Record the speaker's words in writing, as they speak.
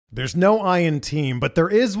There's no I in team, but there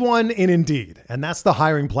is one in Indeed, and that's the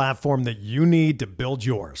hiring platform that you need to build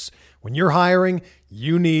yours. When you're hiring,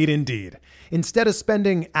 you need Indeed. Instead of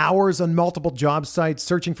spending hours on multiple job sites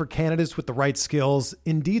searching for candidates with the right skills,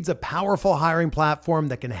 Indeed's a powerful hiring platform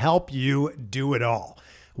that can help you do it all.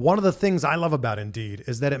 One of the things I love about Indeed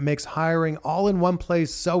is that it makes hiring all in one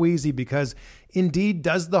place so easy because Indeed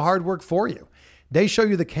does the hard work for you. They show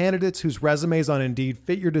you the candidates whose resumes on Indeed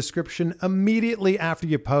fit your description immediately after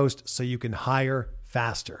you post so you can hire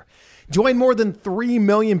faster. Join more than 3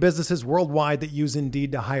 million businesses worldwide that use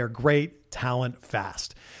Indeed to hire great talent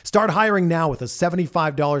fast. Start hiring now with a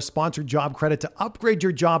 $75 sponsored job credit to upgrade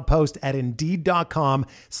your job post at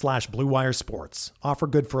Indeed.com/Blue Wire Sports. Offer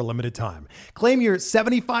good for a limited time. Claim your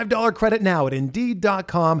 $75 credit now at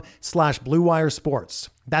Indeed.com/Blue Wire Sports.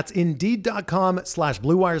 That's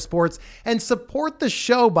Indeed.com/Blue Wire Sports, and support the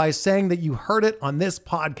show by saying that you heard it on this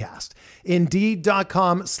podcast.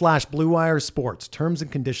 Indeed.com/Blue Wire Sports. Terms and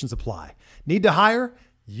conditions apply. Need to hire?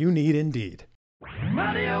 You need Indeed.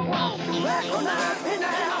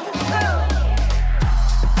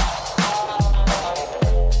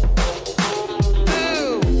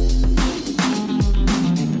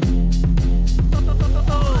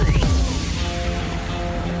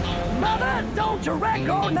 Mother, don't you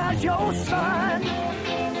recognize your son?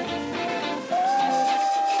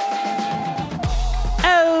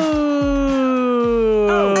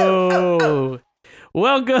 Oh!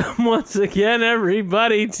 Welcome once again,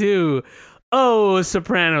 everybody, to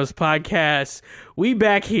Sopranos Podcast. We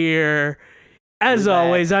back here. As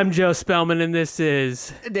always, I'm Joe Spellman, and this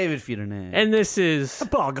is David Feudernick. And this is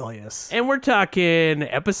Paul Goliath. And we're talking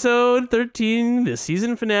episode 13, the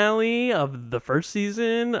season finale of the first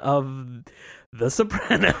season of The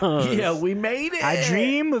Sopranos. Yeah, we made it. I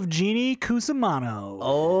dream of Jeannie Cusamano.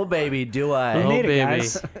 Oh, baby, do I. We Oh, made it, baby.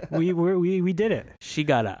 guys. we did it. She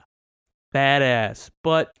got a badass,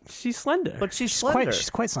 but she's slender. But she's slender. She's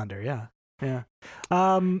quite slender, yeah. Yeah.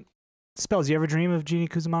 Spells, you ever dream of Jeannie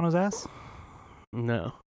Cusamano's ass?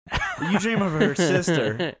 No. You dream of her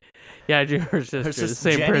sister. Yeah, I dream of her sister. Her sister the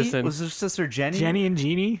same Jenny? person. Was her sister Jenny? Jenny and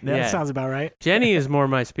Jeannie? Yeah. That sounds about right. Jenny is more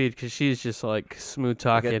my speed because she's just like smooth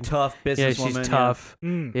Like talking. a tough Yeah, businesswoman. she's tough.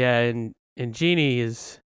 Mm. Yeah, and Jeannie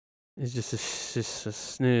is just a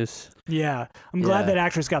snooze. Yeah. I'm glad Yeah. that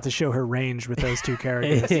actress got to show her range with those two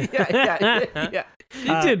characters. Yeah. She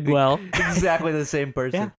did well. Exactly the same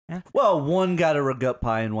person. Yeah. Well, one got a gut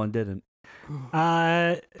pie and one didn't.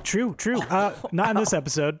 True. Not in this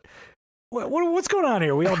episode. What's going on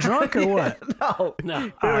here? We all drunk or what?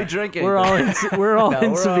 No. All right. drinking. We're all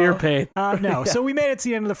in severe pain. No. So we made it to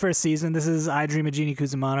the end of the first season. This is I Dream of Jeannie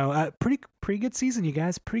Cusamano. Pretty good season, you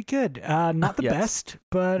guys. Pretty good. Not the Yes. best,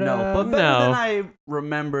 but better No. than I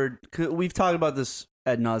remembered. We've talked about this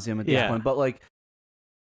ad nauseum at this Yeah. point, but like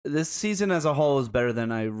this season as a whole is better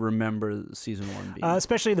than I remember season one being.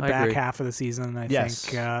 especially the I back agree. half of the season. I Yes.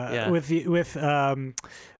 think Yeah.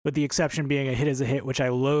 with the exception being a hit is a hit, which I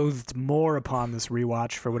loathed more upon this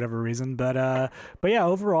rewatch for whatever reason. But yeah,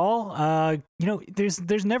 overall,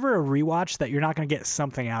 there's never a rewatch that you're not going to get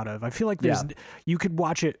something out of. I feel like you could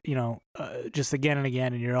watch it, just again and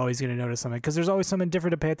again, and you're always going to notice something because there's always something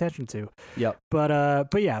different to pay attention to. Yep. But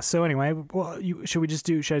yeah. So anyway, well, should I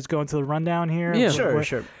just go into the rundown here? Yeah. Sure.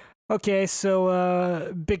 Okay,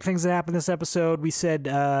 so big things that happened this episode. We said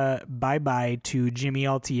bye-bye to Jimmy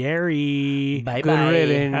Altieri. Bye Good bye.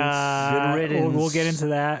 riddance. Good riddance. We'll get into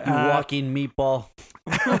that. You walking meatball.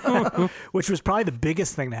 Which was probably the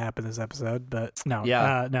biggest thing to happen this episode, but no.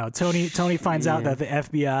 Yeah. No, Tony finds out that the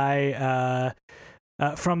FBI...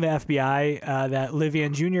 from the FBI, that Livia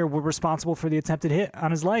and Junior were responsible for the attempted hit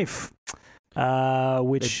on his life,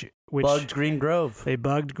 which Bugged Green Grove. They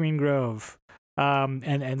bugged Green Grove.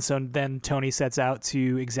 And so then Tony sets out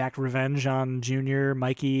to exact revenge on Junior,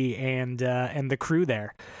 Mikey, and the crew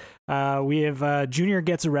there. We have Junior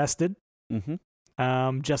gets arrested.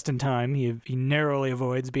 Mm-hmm. Just in time. He narrowly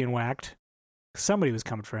avoids being whacked. Somebody was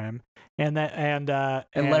coming for him, and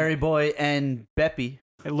Larry Boy and Beppy.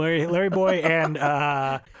 Larry Boy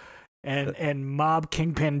and mob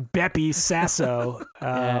kingpin Beppy Sasso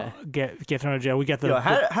get thrown in jail. We get the.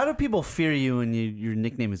 How do people fear you when your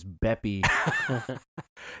nickname is Beppy?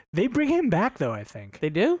 They bring him back though. I think They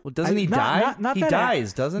do? Well, doesn't he die? He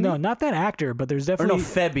dies, doesn't he? No, not that actor, but there's Or definitely. no,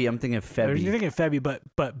 Febby. I'm thinking of You're Febby. thinking of Febby, but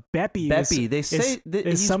Beppy. Beppy. They say that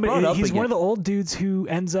he's brought up He's again. one of the old dudes who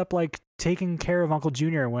ends up like taking care of Uncle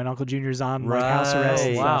Junior when Uncle Junior's on like house arrest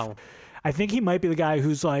and Wow. stuff. I think he might be the guy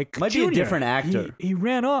who's like Might be a different actor. He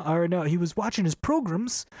ran off, or no, he was watching his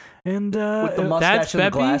programs, and with the mustache and the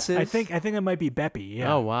Beppy? glasses. I think it might be Beppy.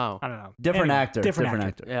 Yeah. Oh wow. I don't know. Different Anyway, actor. Different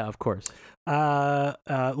actor. Yeah, of course.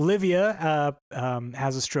 Livia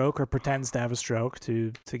has a stroke or pretends to have a stroke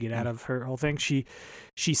to get out of her whole thing. She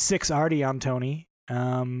sicks Artie on Tony,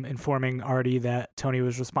 informing Artie that Tony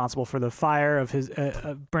was responsible for the fire of his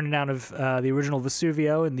burning down of the original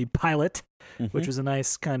Vesuvio in the pilot, which was a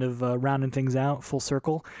nice kind of rounding things out, full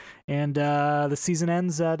circle. And the season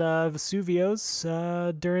ends at Vesuvio's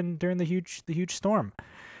during the huge storm.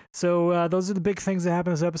 So those are the big things that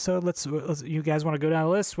happen this episode. Let's you guys want to go down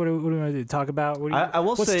the list? What do we want to do? Talk about? I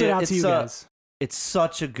will what say stood out to you guys? It's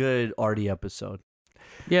such a good Artie episode.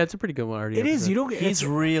 Yeah, it's a pretty good one. Already. It is. You don't. He's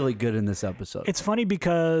really good in this episode. It's funny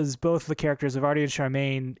because both the characters of Artie and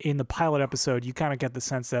Charmaine in the pilot episode, you kind of get the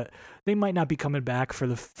sense that they might not be coming back for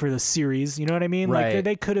the series. You know what I mean? Right. Like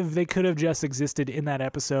they could have just existed in that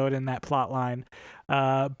episode in that plot line.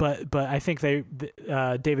 But I think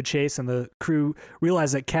David Chase and the crew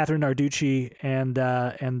realized that Catherine Narducci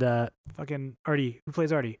and fucking Artie, who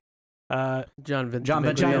plays Artie, John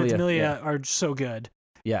Ventimiglia are so good.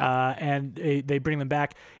 Yeah. And they bring them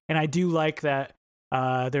back. And I do like that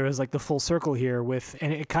there was like the full circle here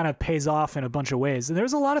and it kind of pays off in a bunch of ways. And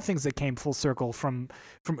there's a lot of things that came full circle from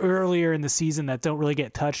earlier in the season that don't really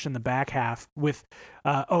get touched in the back half with,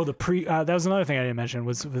 that was another thing I didn't mention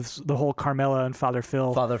was the whole Carmela and Father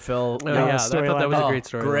Phil. Oh, yeah. I thought that was a great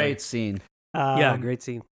story. Great scene. Yeah, great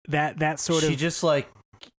scene. That sort of. She just like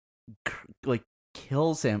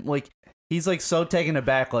kills him. Like, he's like so taken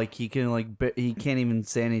aback, like he can't even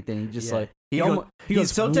say anything. He just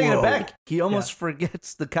he's so taken aback, he almost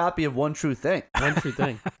forgets the copy of One True Thing. One True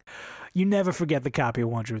Thing. You never forget the copy of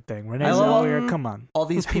One True Thing. Renee Zellweger, come on. All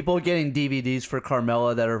these people getting DVDs for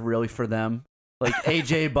Carmela that are really for them. Like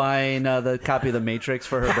AJ buying the copy of The Matrix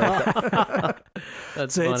for her birthday.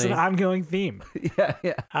 That's funny. It's an ongoing theme. Yeah.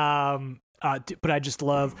 But I just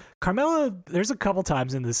love Carmela. There's a couple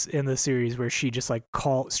times in the series where she just like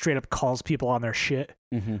straight up calls people on their shit.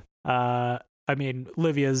 Mm-hmm. I mean,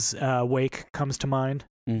 Livia's wake comes to mind.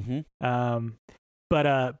 Mm-hmm.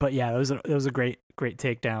 But yeah, that was a great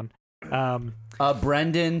takedown.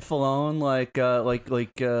 Brendan Filone,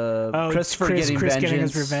 Chris getting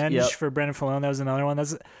his revenge Yep. for Brendan Filone. That was another one.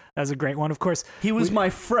 That was a great one. Of course, he was my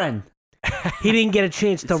friend. He didn't get a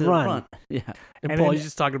chance to run. Yeah. And Paul's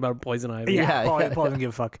just talking about Poison Ivy. Yeah, Paul doesn't give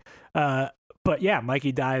a fuck. But yeah,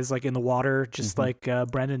 Mikey dies like in the water, just like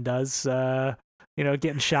Brendan does.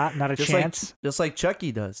 Getting shot, not a chance. Just like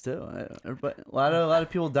Chucky does too. A lot of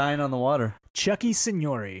people dying on the water. Chucky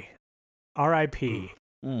Signori, R.I.P.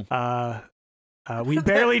 Mm. We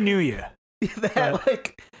barely knew you.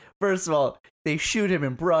 First of all, they shoot him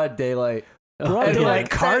in broad daylight.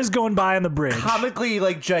 Cars going by on the bridge. Comically,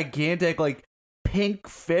 gigantic, pink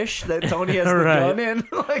fish that Tony has the gun in.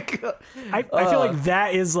 I feel like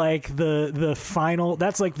that is like the final.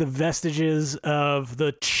 That's like the vestiges of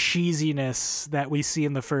the cheesiness that we see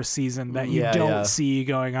in the first season that you don't see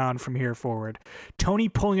going on from here forward. Tony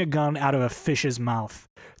pulling a gun out of a fish's mouth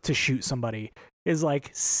to shoot somebody is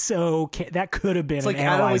like so. That could have been it's like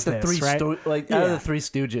out of the Three out of the Three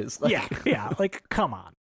Stooges. Come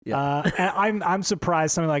on. Yeah. And I'm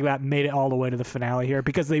surprised something like that made it all the way to the finale here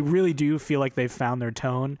because they really do feel like they've found their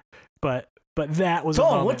tone. But that was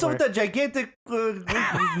Tone. What's up with that gigantic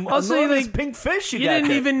enormous pink fish? You didn't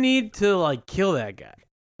even need to kill that guy.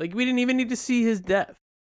 Like we didn't even need to see his death.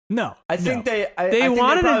 No, I think they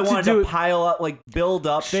wanted to pile up, build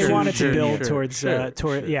up. They wanted to build towards. Yeah.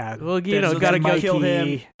 Well, gotta go kill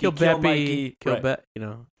him, kill Beppy, kill right.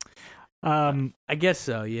 I guess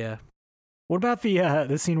so. Yeah. What about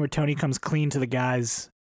the scene where Tony comes clean to the guys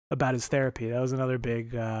about his therapy? That was another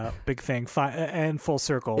big thing. And full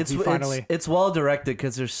circle. It's well directed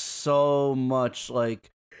because there's so much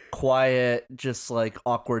quiet, just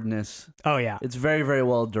awkwardness. Oh yeah, it's very very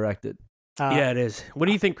well directed. Yeah, it is. What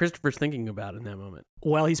do you think Christopher's thinking about in that moment?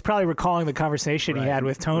 Well, he's probably recalling the conversation he had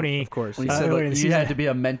with Tony. Of course, when he said you had to be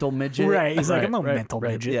a mental midget. Right. He's like, I'm no mental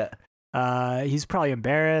midget. Yeah. He's probably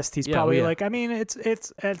embarrassed. He's probably I mean, it's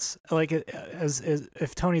like as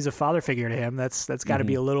if Tony's a father figure to him, that's got to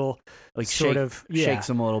be a little shakes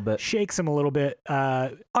him a little bit. Shakes him a little bit.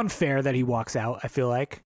 Unfair that he walks out, I feel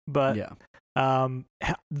like. But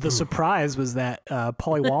the surprise was that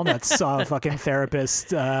Paulie Walnuts saw a fucking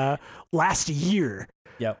therapist last year.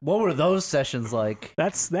 Yeah, what were those sessions like?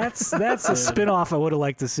 That's a spin-off I would have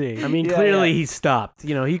liked to see. I mean, clearly he stopped.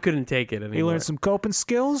 He couldn't take it anymore. He learned some coping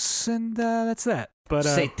skills, and that's that. But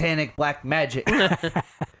satanic black magic.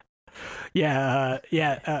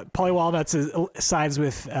 Polly Walnuts sides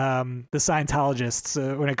with the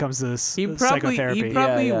Scientologists when it comes to psychotherapy.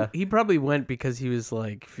 He probably went because he was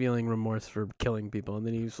like feeling remorse for killing people, and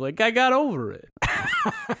then he was like, I got over it.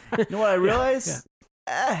 You know what I realized?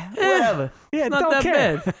 Whatever. Yeah, Not don't that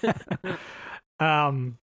care.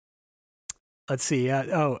 bad. Let's see.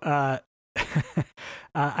 I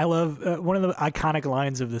love one of the iconic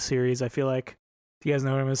lines of the series. I feel like. Do you guys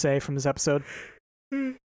know what I'm going to say from this episode?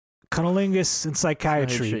 Cunnilingus and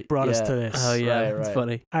psychiatry brought us to this. Oh yeah, Right. it's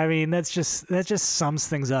funny. I mean, that just sums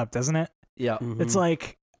things up, doesn't it? Yeah. Mhm. It's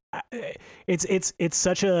like it's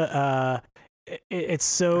such a it's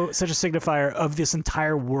such a signifier of this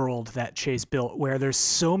entire world that Chase built, where there's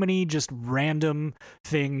so many just random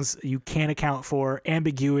things you can't account for,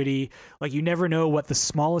 ambiguity. Like you never know what the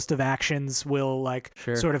smallest of actions will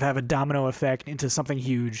sort of have a domino effect into something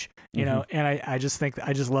huge, you know. And I just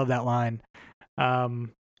love that line.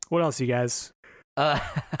 What else, you guys? Kind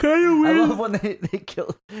of weird. I love when they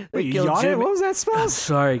kill. Wait, you kill yawning? Jimmy. What was that spell?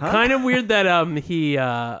 Sorry. Kind of weird that he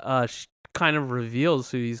kind of reveals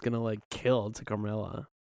who he's gonna like kill to Carmela.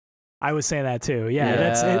 I was saying that too. Yeah,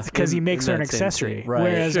 Yeah. it's because he makes her an that same accessory. scene. Right.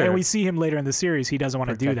 Whereas, Sure. and we see him later in the series, he doesn't want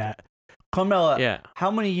to do Protect that. Carmela, Yeah.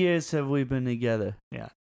 how many years have we been together? Yeah,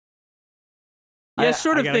 I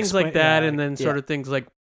sort of gotta things like explain- that, yeah, and then sort of things like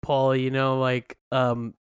Paul, you know, like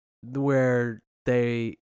where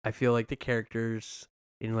I feel like the characters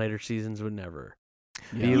in later seasons would never.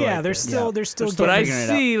 be Yeah, like they're this. still But I figuring it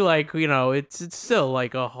out. see, like, you know, it's still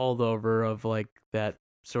like a holdover of like that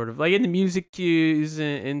sort of like in the music cues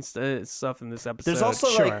and stuff in this episode. There's also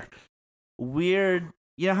Sure. like weird.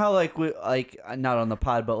 You know how like we like not on the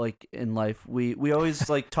pod, but like in life, we always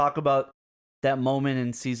like talk about that moment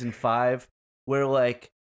in season 5 where like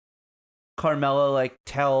Carmela like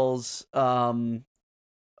tells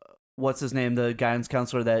what's his name, the guidance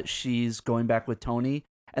counselor, that she's going back with Tony,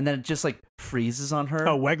 and then it just like freezes on her.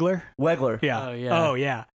 Oh, Wegler? Wegler. Yeah. Oh, yeah. Oh,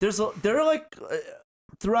 yeah. They're like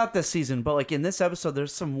throughout the season, but like in this episode,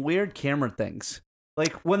 there's some weird camera things.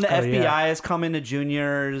 Like when the FBI has come into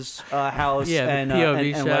Junior's house, Yeah, the and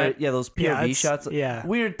POV and shot. those POV Yeah, it's- shots, yeah.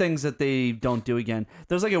 weird things that they don't do again.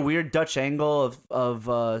 There's like a weird Dutch angle of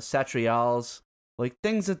Satrial's, like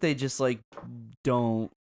things that they just like don't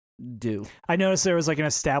do. I noticed there was like an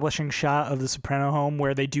establishing shot of the Soprano home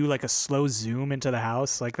where they do like a slow zoom into the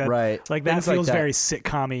house. Like that, Right. Like that Things like feels that. very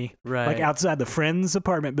sitcom-y. Right. Like outside the Friends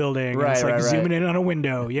apartment building. And Right, it's like right, right. zooming in on a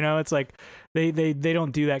window. You know, it's like they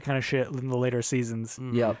don't do that kind of shit in the later seasons.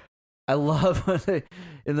 Mhm. Yep. I love when they,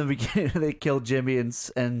 in the beginning, they kill Jimmy and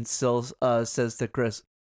Sil says to Chris,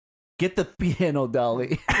 "Get the piano,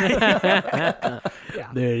 Dolly."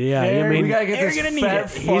 Dude, yeah. I There mean, we gotta get You're this gonna need fat it.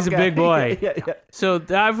 fuck He's a out- big boy. Yeah. so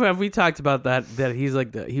have we talked about that he's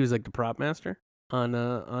like he was like the prop master on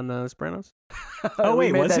Sopranos? Oh, We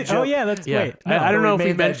wait, made was that it? Oh, joke. yeah, that's Yeah. wait. I don't know if we he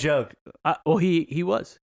made that mentioned. joke. Well, he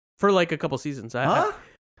was for like a couple seasons. Huh?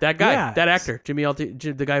 That guy, Yeah. that actor,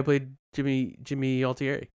 the guy who played Jimmy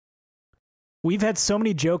Altieri. We've had so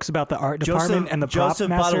many jokes about the art department and the prop Joseph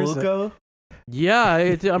masters. Badalucco Yeah,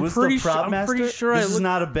 I'm was pretty the sure. prop I'm master? pretty sure This is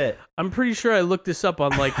not a bit. I'm pretty sure I looked this up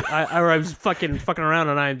on like I was fucking around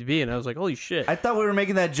on IMDb, and I was like, holy shit. I thought we were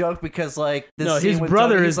making that joke because like this No, scene his with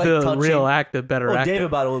brother Tony, is he's, like, the touching- real actor, better Well, actor.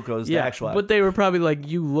 David Badalucco is the actual actor. but they were probably like,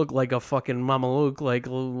 you look like a fucking Mama Luke. Like,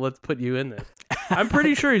 let's put you in this. I'm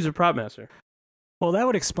pretty sure he's a prop master. Well, that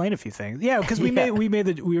would explain a few things. Yeah, because we Yeah. made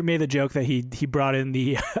the joke that he brought in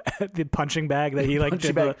the the punching bag that he like Punch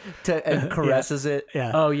you did back and caresses it.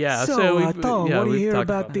 yeah. Oh yeah. So, we've, Tom, what do you we've hear talked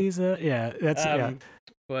about these? Yeah, that's yeah.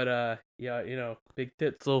 But yeah, you know, big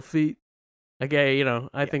tits, little feet. Okay, you know,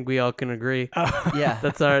 I think we all can agree. Yeah.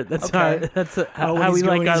 That's Okay. how when we he's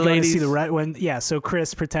going, like our he's going to ladies. see the yeah. So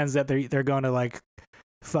Chris pretends that they're going to like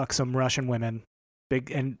fuck some Russian women.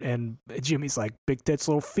 Big and Jimmy's like big tits,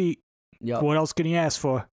 little feet. Yep. What else can you ask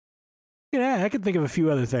for? Yeah, I can think of a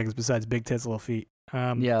few other things besides big tits, little feet.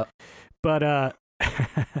 Yeah. But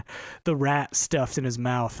the rat stuffed in his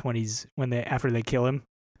mouth after they kill him.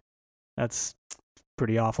 That's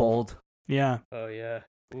pretty awful. Fold. Yeah. Oh yeah.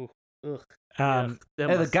 Ooh. Ugh. Um, That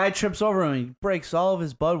Hey, the must- guy trips over him and he breaks all of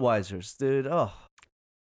his Budweisers, dude. Oh,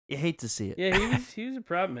 you hate to see it. Yeah, he was a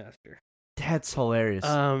prop master. That's hilarious.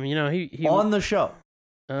 You know, he On the show.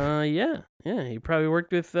 yeah, he probably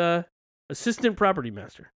worked with assistant property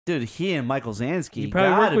master. Dude, he and Michael Zansky. He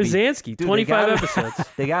probably worked with Zansky. Dude, 25 they episodes.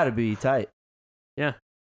 They gotta be tight. Yeah.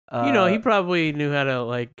 You know, he probably knew how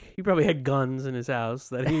to he probably had guns in his house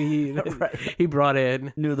that he Right. he brought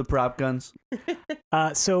in. knew the prop guns.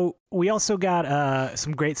 So we also got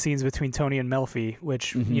some great scenes between Tony and Melfi,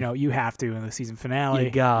 which you have to in the season finale.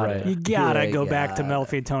 You got Right. it. You gotta Yeah, go back to gotta.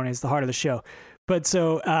 Melfi and Tony. It's the heart of the show. But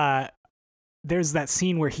so there's that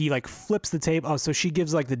scene where he like flips the table. Oh, so she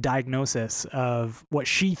gives like the diagnosis of what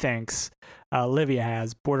she thinks Livia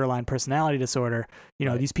has, borderline personality disorder. You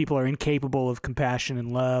know, these people are incapable of compassion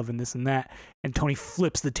and love and this and that. And Tony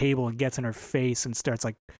flips the table and gets in her face and starts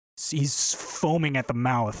like, he's foaming at the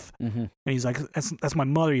mouth. And he's like, that's my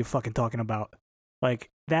mother you fucking talking about. Like,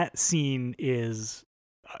 that scene is,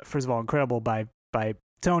 first of all, incredible by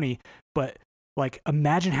Tony, but like,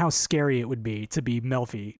 imagine how scary it would be to be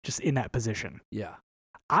Melfi just in that position. Yeah.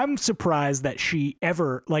 I'm surprised that she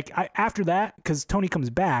ever, like, after that, because Tony comes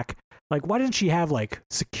back, like, why didn't she have, like,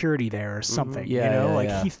 security there or something? Yeah, you know, yeah, like,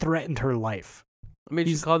 yeah. he threatened her life. I mean,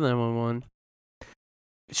 she's called 911.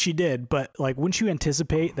 She did, but, like, wouldn't you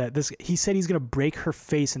anticipate that he said he's going to break her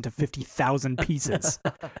face into 50,000 pieces?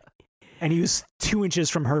 And he was 2 inches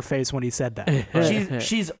from her face when he said that.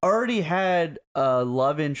 She's already had a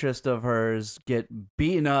love interest of hers get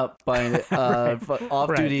beaten up by an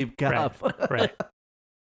off-duty cop. Right.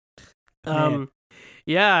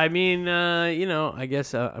 Yeah, I mean, you know, I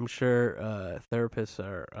guess I'm sure therapists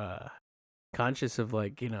are conscious of,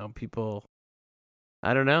 like, you know, people,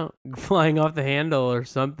 I don't know, flying off the handle or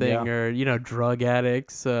something, or, you know, drug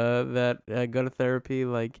addicts that go to therapy.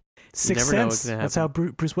 Like, Sixth you never know what's Sense. gonna happen. That's how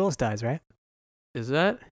Bruce Willis dies, right? Is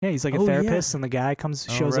that? Yeah, he's like a Oh, therapist, and the guy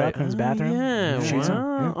shows up in his bathroom. Yeah, and shoots him.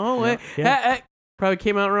 wow. Oh, wait. Yeah. Probably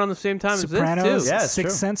came out around the same time Sopranos, as this, too. Yeah, it's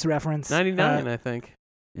Sixth true. Sense reference. 99, I think.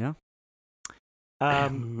 Yeah.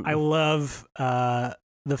 I love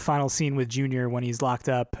the final scene with Junior when he's locked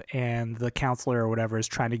up and the counselor or whatever is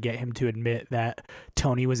trying to get him to admit that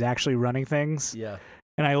Tony was actually running things. Yeah.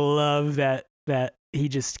 And I love that he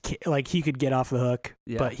just, like, he could get off the hook,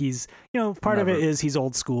 Yeah. but he's, you know, part of it Never. is he's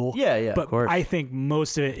old school. Yeah, yeah. But course. I think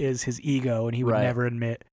most of it is his ego, and he would Right. never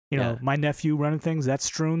admit, you know, Yeah. my nephew running things, that's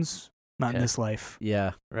Stroons, not in Yeah. this life.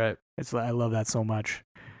 Yeah. Right. I love that so much.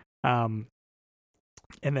 And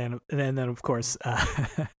then of course,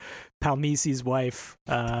 Palmisi's wife,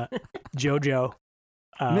 JoJo,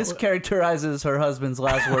 Mischaracterizes her husband's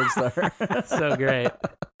last words to her. So great.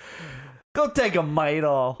 Go take a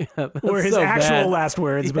Midol. were his so actual bad. last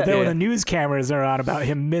words. But then Yeah. when the news cameras are on about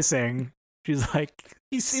him missing, she's like,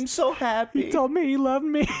 He seems so happy. he told me he loved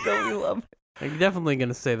me. Don't you love I'm definitely going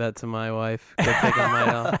to say that to my wife. Go take a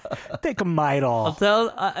Midol. Take a I'll Midol.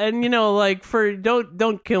 tell, and you know, like,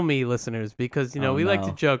 don't kill me, listeners, because, you know, Oh, we like to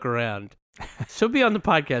no. joke around. She'll be on the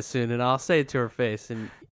podcast soon, and I'll say it to her face,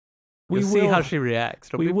 and We we'll see will- how she reacts.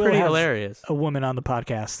 It'll we be will pretty have hilarious. A woman on the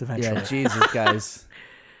podcast eventually. Yeah, Jesus, guys.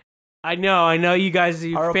 I know, you guys,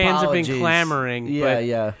 you Our fans have been apologies. clamoring.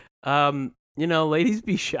 Yeah, but, you know, ladies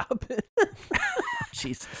be shopping.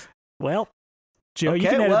 Jesus. Well, Joe, you Okay,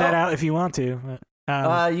 can edit that well- out if you want to.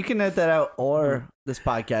 You can edit that out, or this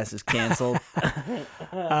podcast is canceled.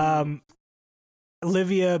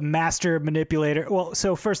 Olivia, master manipulator. Well,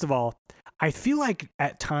 so first of all, I feel like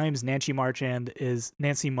at times Nancy Marchand is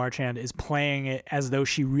playing it as though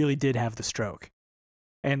she really did have the stroke,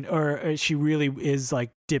 or she really is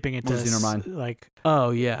like dipping into Losing her mind. like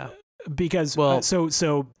Oh, yeah. because Well-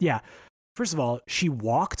 so yeah. First of all, she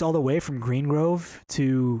walked all the way from Green Grove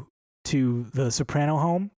to the Soprano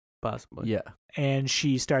home. Possibly. Yeah. And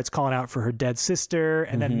she starts calling out for her dead sister,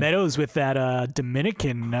 and then Meadows with that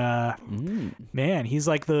Dominican man. He's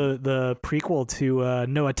like the prequel to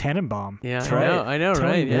Noah Tannenbaum. Yeah, That's I right. know, Tony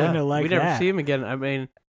right? Yeah. wouldn't have liked we never that. see him again. I mean,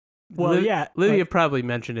 Well, yeah, Lydia probably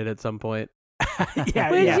mentioned it at some point. yeah,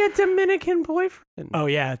 Where's yeah. your Dominican boyfriend? Oh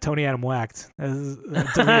yeah, Tony had him whacked.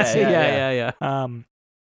 Yeah.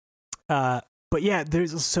 But yeah,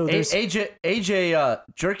 there's AJ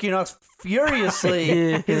jerking off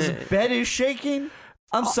furiously. His bed is shaking.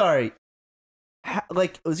 I'm sorry.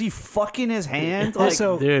 Like, was he fucking his hand? Like,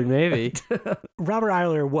 Also, Dude, maybe. Robert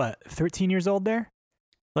Eiler, what, 13 years old there?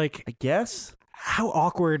 Like, I guess. how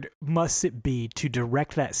awkward must it be to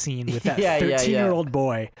direct that scene with that Yeah, yeah, 13-year-old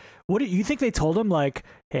boy? What do you think they told him? Like,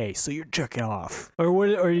 hey, so you're jerking off, or what?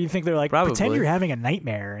 Or do you think they're like, pretend Probably. you're having a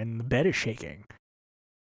nightmare and the bed is shaking?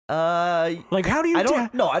 Like, how do you? I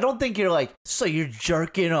don't think you're like, so you're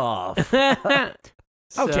jerking off.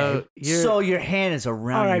 Okay. So your hand is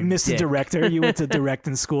around. All right, your Mr. dick. Director, you went to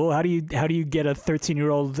directing school. How do you get a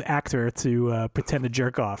 13-year-old actor to pretend to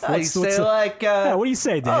jerk off? You say like, what do you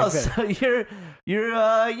say, Dave? oh, so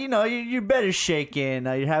your bed is shaking.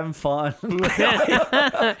 You're having fun.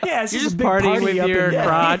 Yeah, it's You're just a just big partying party with up your in there.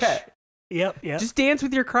 crotch. Yeah. Yep. Just dance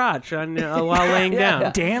with your crotch on while laying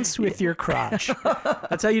down. Dance with your crotch.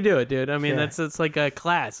 That's how you do it, dude. I mean, Yeah. it's like a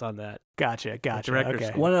class on that. Gotcha. director's Okay.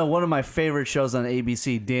 school. One of my favorite shows on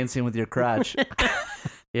ABC, Dancing with Your Crotch.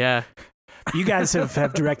 Yeah. You guys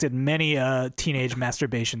have directed many teenage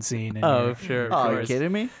masturbation scene. In Oh, your- sure. Of Oh, are you course.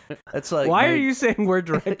 kidding me? That's like Why are you saying we're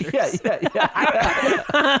directors? Yeah.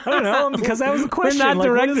 I don't know, because that was the question. not like,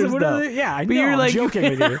 what is directors, it- what though. are they- yeah, I But know. you're I'm like-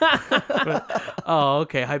 joking with you. Oh,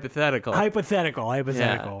 okay. Hypothetical. Hypothetical.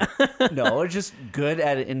 No, we're just good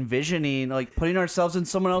at envisioning, like putting ourselves in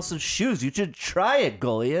someone else's shoes. You should try it,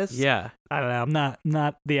 Goliath. Yeah. I don't know. I'm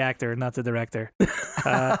not the actor, not the director.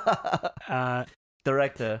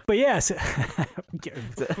 Director. But yes,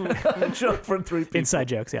 Joke for 3 people. inside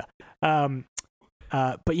jokes. Yeah.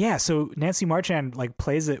 But yeah. So Nancy Marchand like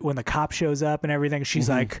plays it when the cop shows up and everything. She's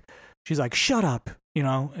like, shut up,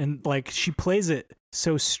 and like she plays it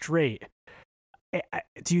so straight.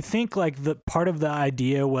 Do you think like the part of the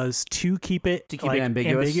idea was to keep it like,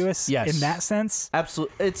 ambiguous Yes. in that sense?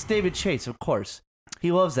 Absolutely. It's David Chase, of course.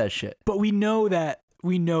 He loves that shit. But we know that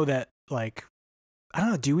like I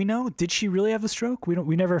don't know. Do we know? Did she really have a stroke?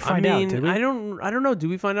 We never find out. Did we? I don't know. Do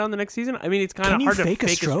we find out in the next season? I mean, it's kind Can of you hard fake to a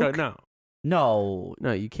fake stroke? No,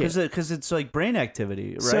 No, you can't. because it's like brain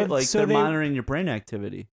activity, right? So- like so they're they- monitoring your brain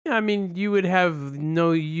activity. Yeah, I mean, you would have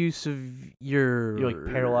no use of your. You're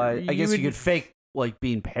like paralyzed. I guess you could fake like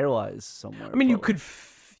being paralyzed somewhere. I mean, you but, could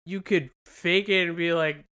you could fake it and be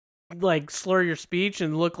like slur your speech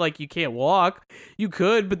and look like you can't walk. You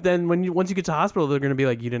could, but then once you get to hospital, they're gonna be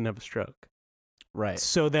like, you didn't have a stroke. right.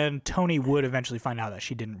 So then Tony would eventually find out that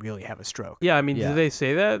she didn't really have a stroke. Yeah, I mean, Yeah. do they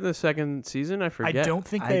say that in the second season? I I forget. don't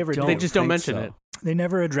think I they ever don't They did. just don't think mention so. it. They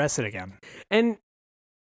never address it again. And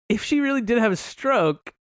if she really did have a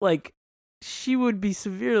stroke, like she would be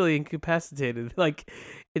severely incapacitated, like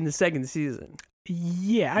in the second season.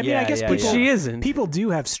 Yeah, I mean, I Yeah, guess yeah, But people she isn't. people do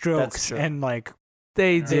have strokes true. and like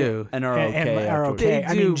They do. And are and okay. are afterwards. okay. They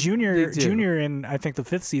I mean, do. Junior They do. Junior in I think the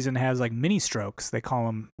 5th season has like mini strokes. They call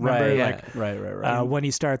them. Remember, Right. Yeah. like Right. when he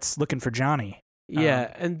starts looking for Johnny.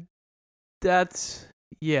 Yeah, and that's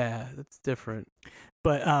different.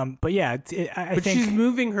 But yeah, I But think she's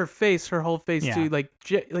moving her whole face Yeah. too, like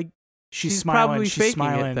she's she's smiling. probably She's faking it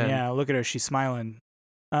smiling. then. Yeah, look at her. She's smiling.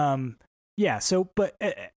 Yeah. So, but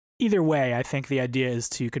either way, I think the idea is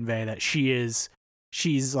to convey that she's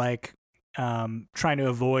like trying to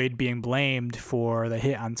avoid being blamed for the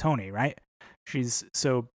hit on Tony, right?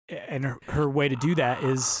 And her way to do that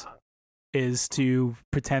is to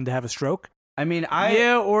pretend to have a stroke. I mean,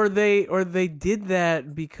 or they did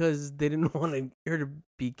that because they didn't want her to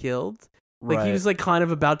be killed. Like right. he was like kind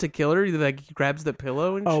of about to kill her. Like he grabs the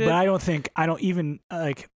pillow and Oh, shit. but I don't think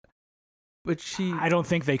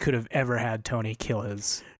they could have ever had Tony kill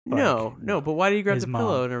his. no. But why did he grab his the mom.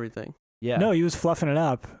 pillow and everything? Yeah. No, he was fluffing it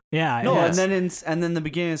up. Yeah. No, yeah. and then the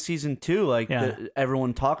beginning of season 2, like Yeah.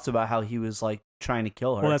 everyone talks about how he was like trying to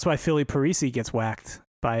kill her. Well, that's why Philly Parisi gets whacked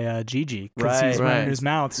by Gigi because he's Right. running Right. his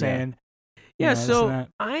mouth saying, you Yeah. know, this So and that.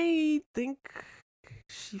 I think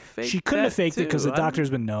she faked. She couldn't have that, faked it because the too.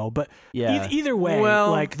 doctors would know. But yeah. either way,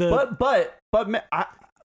 Well, like the But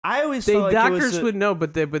I always The felt like it was doctors would know,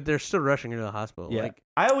 but they're still rushing her to the hospital. Yeah. Like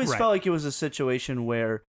I always Right. felt like it was a situation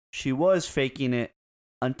where she was faking it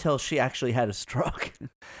until she actually had a stroke.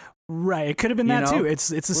 right, it could have been You that know? too. It's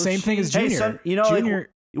the Well, same thing as Hey, Junior. son, Junior, like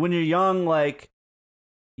when you're young, like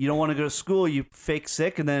you don't want to go to school, you fake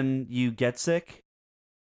sick, and then you get sick.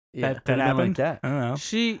 yeah. that Could've been like happened. that. I don't know.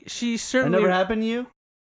 She That certainly never happened to you?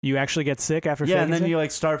 You actually get sick after Yeah, faking and then it? you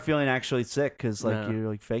like start feeling actually sick because like No. you're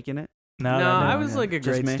like faking it. No, No, that I never- was like a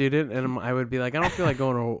Just great me? student, and I would be like, I don't feel like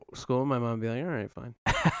going to school. My mom would be like, all right, fine.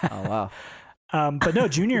 Oh wow. But no,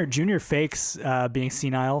 Junior fakes being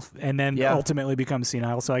senile and then Yeah. ultimately becomes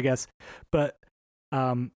senile. So I guess, but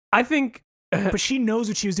I think. but she knows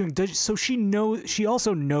what she was doing. So she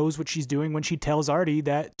also knows what she's doing when she tells Artie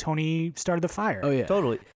that Tony started the fire. Oh yeah.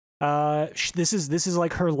 Totally. This is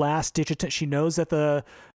like her last ditch attempt. She knows that the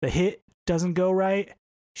hit doesn't go right.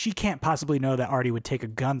 She can't possibly know that Artie would take a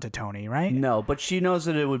gun to Tony, right? No, but she knows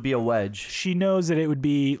that it would be a wedge. She knows that it would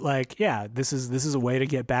be like, yeah, this is a way to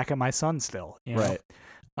get back at my son still. You know? Right.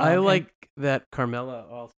 I And- like that Carmela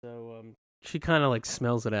also. She kind of like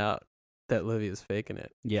smells it out that Livia's faking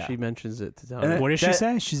it. Yeah. She mentions it to Tony. And What does she that-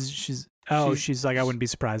 say? She's like, I wouldn't be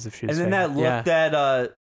surprised if she was. And then faking that it.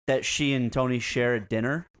 look that she and Tony share at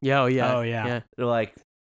dinner. yeah. Oh yeah. Oh, yeah. They're like,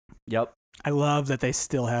 "Yep, I love that they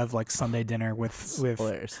still have like Sunday dinner with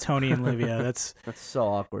hilarious." Tony and Livia. That's That's so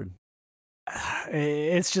awkward.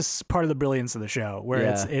 it's just part of the brilliance of the show where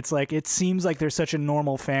Yeah. it's like it seems like they're such a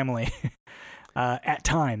normal family. at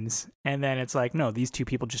times, and then it's like, no, these two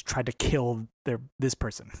people just tried to kill this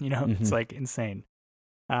person. It's like insane.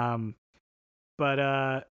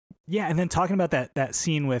 Yeah, and then talking about that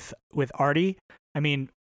scene with Artie, I mean,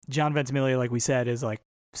 John Ventimiglia, like we said, is like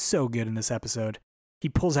so good in this episode. He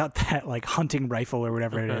pulls out that like hunting rifle or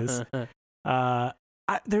whatever it is.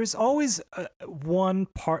 There's always one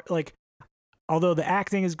part, like, although the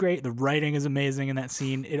acting is great, the writing is amazing in that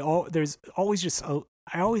scene. There's always just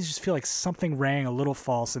I always just feel like something rang a little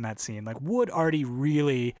false in that scene. Like, would Artie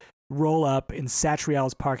really roll up in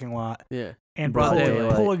Satrial's parking lot? Yeah. And Broad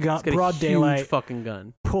pull a gun, broad daylight, huge fucking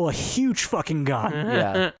gun. pull a huge fucking gun,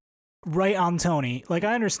 Yeah. right on Tony. Like,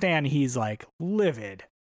 I understand he's like livid,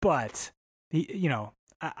 but he He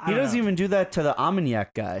doesn't even do that to the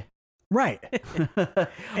Armagnac guy. right.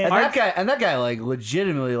 And that guy like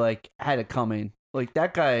legitimately like had it coming. Like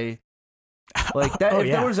that guy, like that. If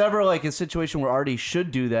there was ever like a situation where Artie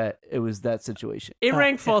should do that, it was that situation. It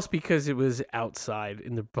rang false because it was outside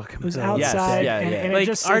in the bucket. It was outside, Yes, yeah. and Like, it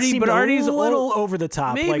just Artie- seemed but a Artie's little over the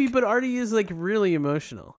top. Maybe, like, but Artie is like really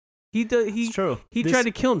emotional. It's true. He This- tried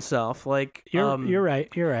to kill himself. Like you're right.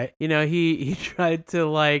 You're right. He tried to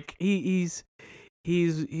like he's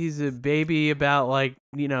a baby about like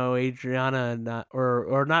Adriana not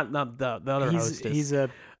the other hostess. He's a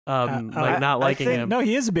not liking think- him. no.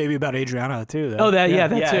 He is a baby about Adriana too. Though. Oh, that too.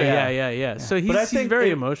 Yeah. Yeah. So But I he's think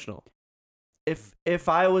very emotional. If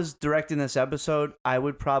I was directing this episode, I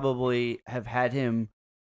would probably have had him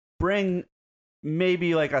bring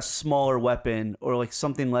maybe like a smaller weapon or like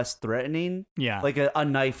something less threatening, Yeah. like a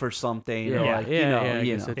knife or something. Or like, I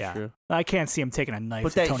guess that's Yeah. true. I can't see him taking a knife But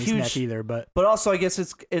to that Tony's huge- neck either. But But also, I guess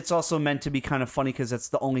it's also meant to be kind of funny because that's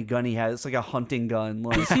the only gun he has. It's like a hunting gun.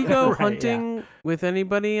 Like, Does he go Right, hunting with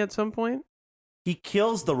anybody at some point? he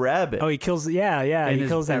kills the rabbit. he kills. He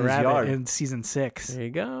kills that in his rabbit yard. in season 6. There you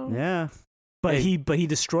go. Yeah. But Hey. he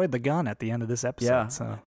destroyed the gun at the end of this episode. Yeah.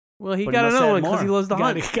 So Well, he But he got must another have one because more. he loves the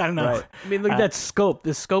hunt. gotta know. Right. I mean, look at that scope.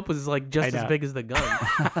 The scope was like just I as know. big as the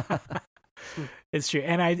gun. It's true,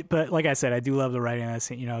 but like I said, I do love the writing in that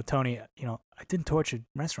scene. Tony, I didn't torture a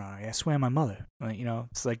restaurant. I swam my mother. Like,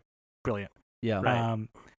 it's like brilliant. Yeah.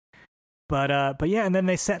 But yeah, and then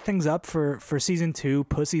they set things up for season 2.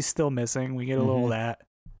 Pussy's still missing. We get a little of that.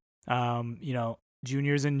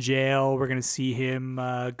 Junior's in jail. We're gonna see him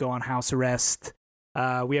go on house arrest.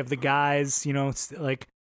 We have the guys,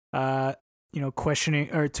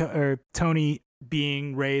 questioning or Tony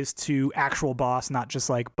being raised to actual boss, not just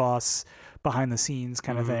like boss behind the scenes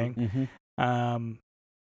kind of thing. Mhm.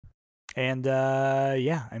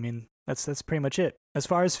 I mean that's pretty much it. As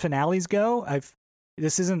far as finales go,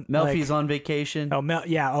 this isn't Melfi's like, on vacation.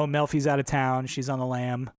 Melfi's out of town. She's on the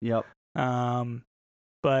lam. Yep.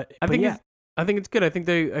 But I think yeah, I think it's good. I think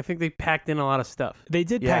they packed in a lot of stuff. they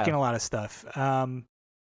did pack Yeah. in a lot of stuff.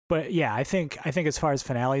 But yeah, I think as far as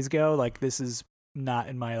finales go, like this is not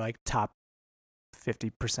in my like top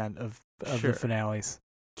 50% of Sure. the finales.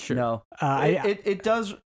 Sure. No. It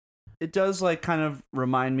does like kind of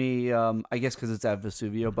remind me, I guess because it's at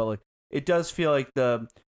Vesuvio, but like it does feel like the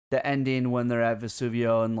ending when they're at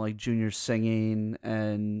Vesuvio and like Junior's singing,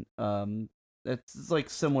 and it's like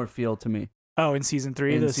similar feel to me. Oh, in season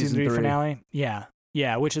 3, In the season season 3 3. finale?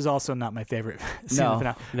 Yeah, which is also not my favorite season No.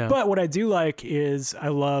 finale. No. But what I do like is I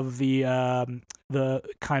love the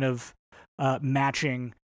kind of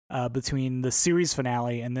matching between the series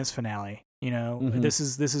finale and this finale. Mhm. This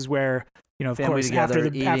is where of Family course together, after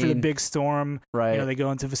the eating. big storm, Right. they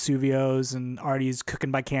go into Vesuvio's and Artie's cooking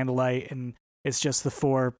by candlelight, and it's just the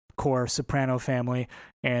 4 core Soprano family.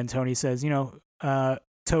 And Tony says,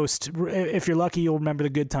 toast. If you're lucky, you'll remember the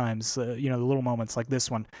good times. The little moments like this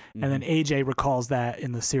one. Mhm. And then AJ recalls that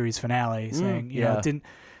in the series finale, saying, yeah.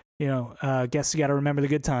 guess you got to remember the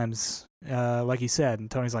good times, like he said. And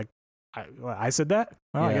Tony's like, I said that.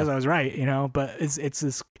 Well, I Yeah. guess I was right. But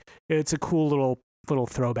it's a cool little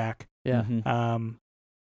throwback. Yeah. Mhm.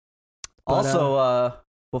 But, Also,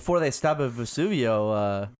 before they stop at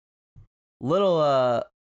Vesuvio, little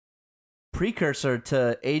precursor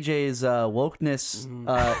to AJ's wokeness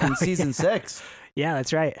in season 6. yeah,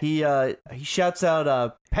 that's right. He shouts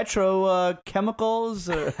out petrochemicals.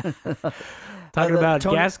 Talking about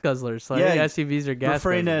Tony- gas guzzlers. Like Yeah, SUVs are gas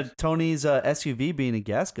referring guzzlers. to Tony's SUV being a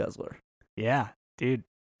gas guzzler. Yeah, dude.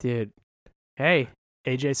 Dude. Hey.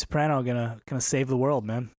 AJ Soprano gonna save the world,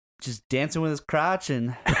 man. Just dancing with his crotch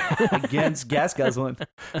and against gas guzzling.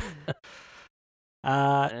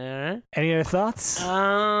 Any other thoughts?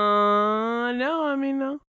 No, I mean,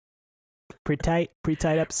 no. Pretty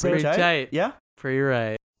tight episode. Pretty tight. Yeah. Pretty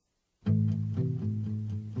right.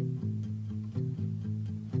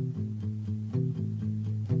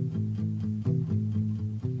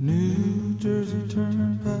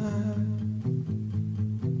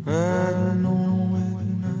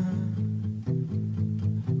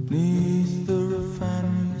 'neath the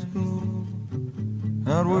refineries glow,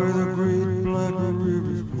 out where the great black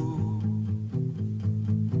rivers flow.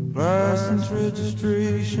 License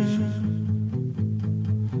registration,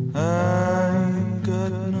 I ain't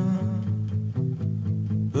got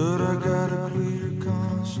none, but I got a clear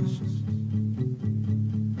conscience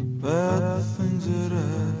about the things that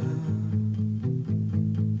I've done.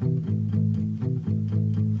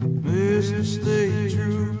 Mr. State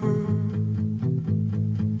Trooper,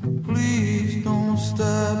 please don't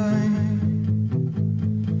stop me.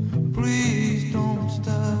 Please don't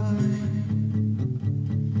stop me.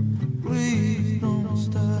 Please don't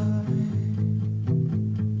stop me.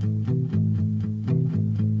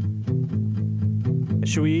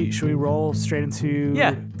 Should we roll straight into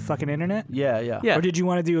Yeah. fucking internet? Yeah. Yeah. Or did you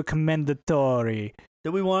want to do a commendatory? Did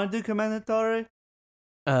we want to do Commendatori?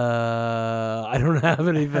 I don't have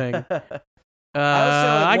anything. like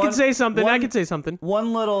I one- can say something. I one- can say something.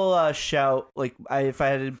 One little shout, like if I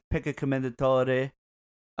had to pick a Commendatori,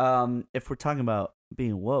 if we're talking about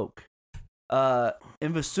being woke,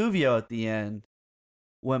 in Vesuvio at the end,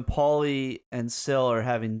 when Paulie and Sil are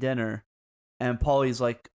having dinner, and Paulie's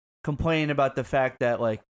like complaining about the fact that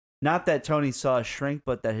like not that Tony saw a shrink,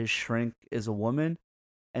 but that his shrink is a woman,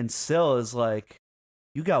 and Sil is like,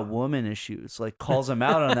 "You got woman issues," like calls him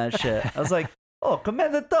out on that shit. I was like, "Oh,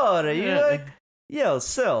 Commendatore, you like, yo,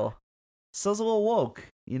 Sil's a little woke,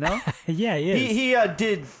 you know?" Yeah, he is. He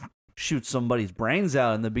did shoot somebody's brains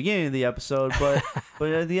out in the beginning of the episode, but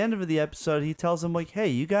at the end of the episode, he tells him like, "Hey,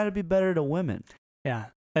 you got to be better to women." Yeah.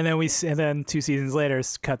 And then 2 seasons later,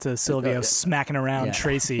 cut to Silvio smacking around Yeah.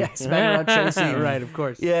 Tracy. Yeah, smacking around Tracy, Right, of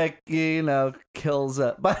course. Yeah, kills.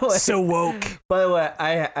 By the way, So woke. By the way,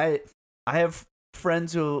 I have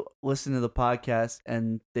friends who listen to the podcast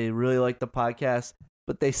and they really like the podcast,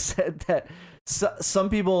 but they said that some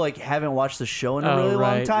people like haven't watched the show in a really long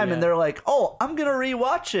right, time, yeah. and they're like, "Oh, I'm gonna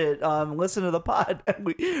rewatch it. Listen to the pod."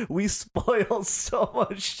 And we spoil so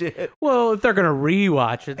much shit. Well, if they're gonna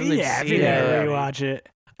rewatch it, then they've Yeah, if seen you're it gonna already. rewatch it.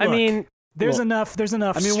 I Look, mean, There's well, enough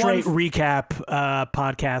I mean, straight one- recap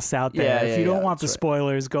podcasts out there. Yeah, if yeah, you don't yeah, want the that's right.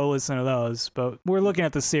 spoilers, go listen to those. But we're looking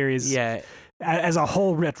at the series yeah, as a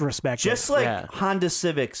whole retrospective. Just like Yeah. Honda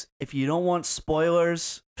Civics, if you don't want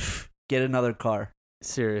spoilers, get another car.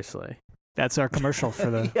 seriously. That's our commercial for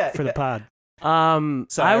the Yeah, for the pod. Sorry,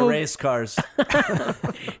 I race cars.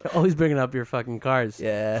 Always bringing up your fucking cars.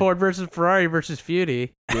 Yeah. Ford versus Ferrari versus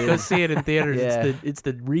Feudy. Go see it in theaters. Yeah. It's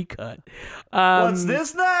the recut. What's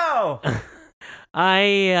this now?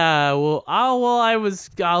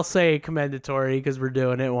 I'll say commendatory because we're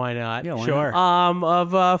doing it. Why not? Yeah, why Sure.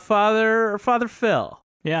 Of Father Phil.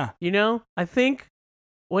 Yeah. You know, I think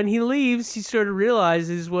when he leaves, he sort of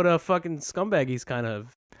realizes what a fucking scumbag he's kind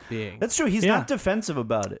of being. That's true. He's Yeah. not defensive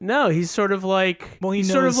about it. No, he's sort of like, Well, he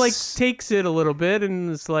sort of like knows- takes it a little bit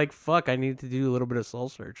and it's like, fuck, I need to do a little bit of soul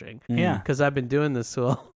searching Yeah. because I've been doing this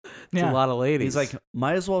to Yeah. a lot of ladies. He's like,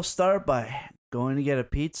 might as well start by going to get a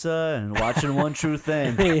pizza and watching One True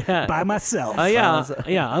Thing. yeah. By myself.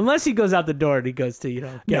 Yeah. Unless he goes out the door and he goes to,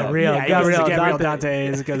 Gabrielle, Yeah, he goes to Gabrielle Dante,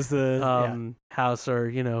 Dante's, goes to house or,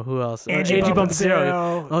 who else? Angie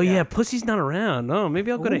Boncero. Oh, yeah. Pussy's not around. Oh,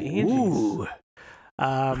 maybe I'll go to Angie's. Ooh.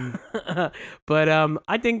 But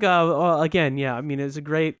I think, again, yeah, I mean, it's a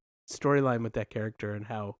great storyline with that character and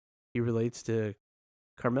how he relates to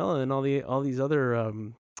Carmela and all these other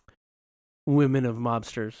women of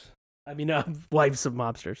mobsters. I mean, wives of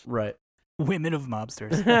mobsters. Right. Women of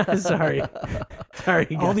mobsters. Sorry,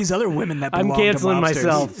 All guys. these other women that I'm belong canceling to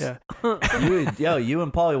mobsters. myself. Yeah. you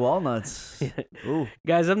and Polly Walnuts. Ooh.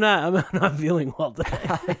 Guys, I'm not feeling well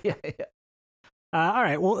today. yeah. All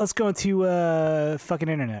right. Well, let's go into fucking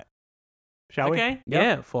internet. Shall we? Okay.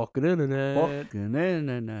 Yeah. Fucking internet. Fucking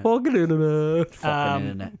internet. Fucking internet. Fucking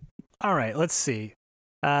internet. All right. Let's see.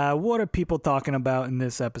 What are people talking about in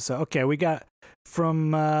this episode? Okay, we got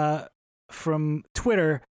from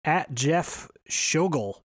Twitter at Jeff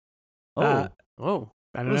Schogel. Oh,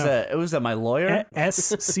 I don't was know. that? Was that my lawyer?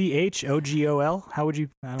 SCHOGOL. How would you?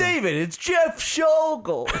 I don't know. David, it's Jeff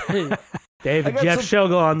Schogel. David, I got Jeff some-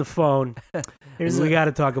 Schogel on the phone. Here's We a, got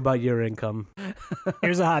to talk about your income.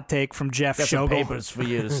 here's a hot take from Jeff Got some Schogel. papers for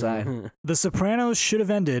you to sign. The Sopranos should have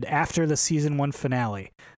ended after the season 1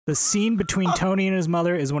 finale. The scene between Tony and his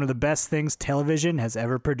mother is one of the best things television has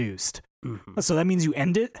ever produced. So that means you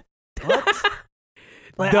end it? What?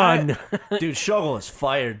 Like, Done. Dude, Schogel is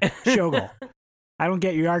fired. Schogel. I don't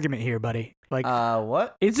get your argument here, buddy. Like,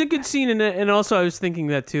 What? It's a good scene, and also I was thinking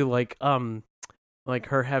that too, like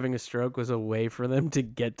her having a stroke was a way for them to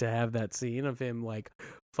get to have that scene of him like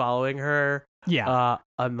following her. yeah.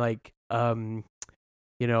 On like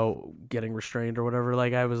getting restrained or whatever.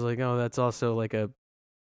 Like I was like, oh, that's also like a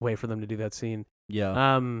way for them to do that scene. Yeah.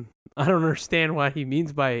 I don't understand why he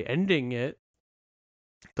means by ending it.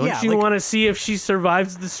 Don't Yeah, you like- want to see if she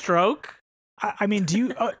survives the stroke? I mean,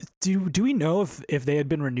 do we know if they had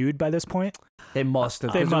been renewed by this point? They must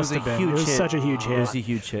have. They 'cause must it have was a been. huge It was hit. such a huge It hit. was a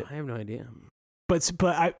huge hit. I have no idea. But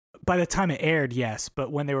by the time it aired, yes.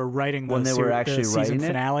 But when they were writing When they were actually the season writing it?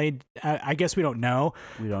 finale, I guess we don't know.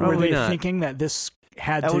 We don't Were know. Probably they not. thinking that this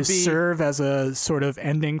had That to would be- serve as a sort of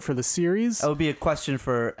ending for the series? That would be a question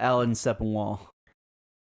for Alan Sepinwall.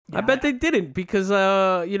 I bet they didn't because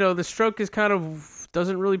the stroke is kind of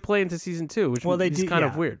doesn't really play into season 2, which is kind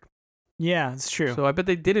of weird. Yeah, it's true. So I bet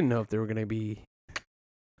they didn't know if they were going to be.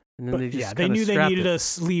 And then But they just yeah, they kinda knew they scrapped needed it.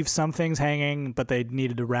 to leave some things hanging, but they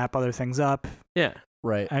needed to wrap other things up. Yeah.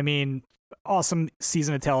 Right. I mean, awesome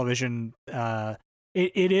season of television.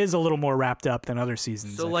 It is a little more wrapped up than other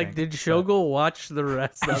seasons. So I like, think. did Shogul watch the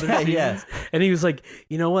rest of the other Yeah, seasons? yeah. And he was like,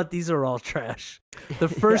 you know what? These are all trash. The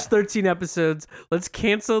first 13 episodes. Let's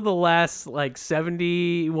cancel the last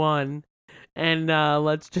 71, and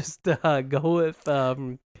let's just go with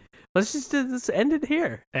let's just end it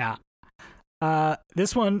here. Yeah.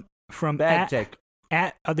 This one from Bad take.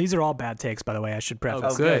 these are all bad takes, by the way. I should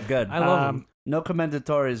preface. Oh, good. I love Um, them. No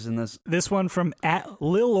commendatories in this. This one from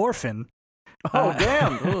 @Lil Orphan. Oh,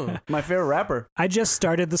 damn. Ooh. My favorite rapper. I just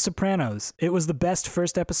started The Sopranos. It was the best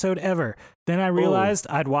first episode ever. Then I realized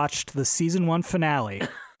I'd watched the season 1 finale.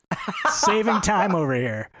 Saving time over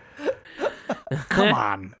here.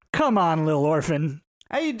 Come on, Lil Orphan.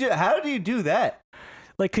 How do you do that?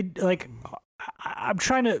 I'm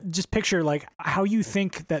trying to just picture how you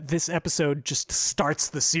think that this episode just starts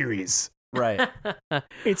the series. Right.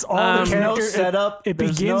 It's all the There's no character setup. It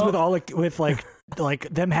There's begins no- with all like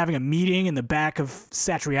them having a meeting in the back of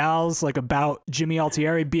Satriale's about Jimmy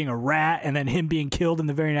Altieri being a rat and then him being killed in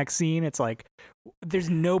the very next scene. It's like there's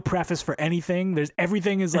no preface for anything.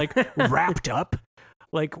 Everything is wrapped up.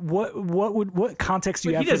 Like what context do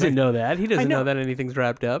you But have? he doesn't know that. He doesn't know. know that anything's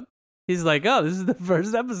wrapped up. He's like, oh, this is the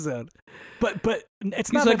first episode. But it's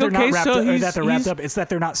He's not like, that they're okay, not wrapped so up, or he's- that they're wrapped he's- up. It's that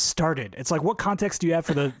they're not started. It's like what context do you have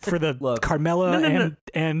for the Look. Carmela No.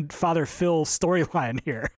 and Father Phil storyline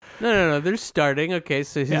here? No. They're starting. Okay,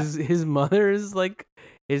 so his mother is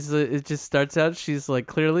it just starts out. She's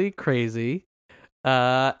clearly crazy,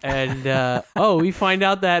 and we find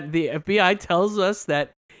out that the FBI tells us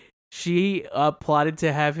that she plotted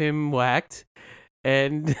to have him whacked,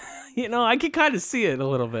 and I can kind of see it a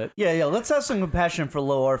little bit. Yeah. Let's have some compassion for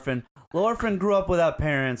Lil Orphan. Lil Orphan grew up without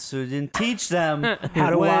parents who didn't teach them How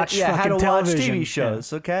to watch how fucking to watch television. TV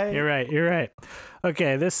shows. Okay. You're right.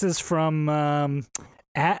 Okay, this is from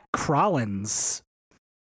 @Crollins.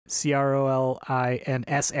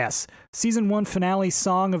 CROLINSS. Season 1 finale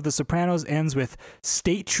song of The Sopranos ends with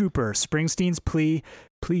State Trooper, Springsteen's plea,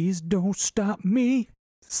 "Please don't stop me."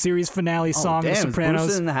 Series finale song of Damn, is Sopranos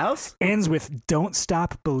Bruce in the house? ends with "Don't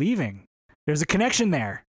Stop Believing." There's a connection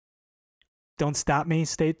there. Don't stop me,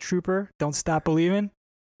 State Trooper. Don't stop believing.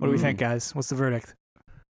 What do we think, guys? What's the verdict?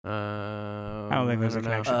 I don't think there's a know.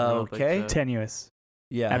 connection. I don't think Okay. so. Tenuous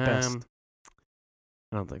Yeah. at best.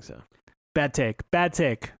 I don't think so. Bad take. Bad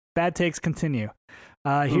takes continue.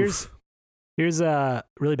 Here's a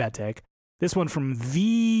really bad take. This one from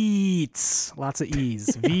Veets. Lots of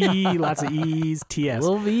E's. Lots of E's. TS.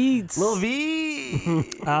 Lil Veets. Lil V.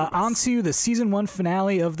 Onto the season 1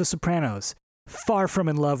 finale of The Sopranos. Far from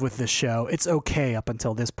in love with this show. It's okay up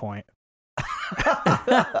until this point.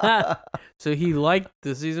 So he liked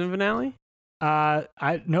the season finale?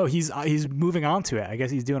 No, he's moving on to it. I guess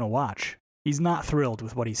he's doing a watch. He's not thrilled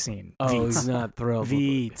with what he's seen. Oh, Veets. he's not thrilled. with it.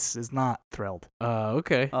 Veets is not thrilled.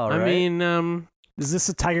 Okay. All I right. mean, Is this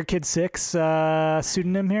a Tiger Kid 6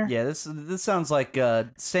 pseudonym here? Yeah, this sounds like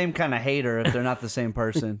same kind of hater if they're not the same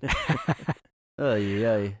person. This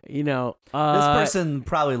this person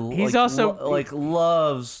probably he's also-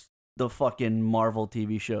 loves the fucking Marvel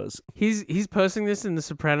TV shows. He's posting this in the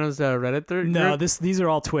Sopranos Reddit thread. No, these are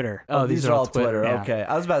all Twitter. Oh, these are all Twitter. yeah. Okay,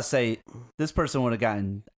 I was about to say this person would have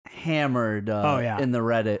gotten hammered. In the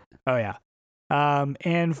Reddit. Oh, yeah.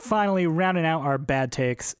 And finally, rounding out our bad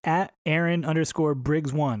takes,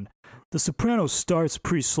 @Aaron_Briggs1. The Sopranos starts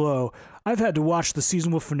pretty slow. I've had to watch the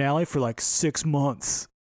season 1 finale for 6 months.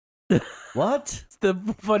 What? It's the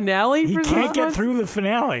finale. He for can't this get one? through the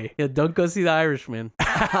finale. Yeah, don't go see The Irishman.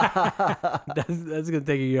 That's gonna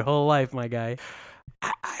take you your whole life, my guy.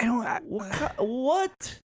 I don't...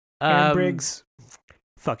 What? Aaron Briggs,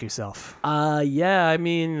 fuck yourself. Yeah. I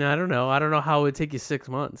mean, I don't know. I don't know how it would take you 6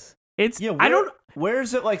 months. It's. Yeah, I don't. Where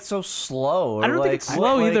is it like so slow? Or I don't like, think it's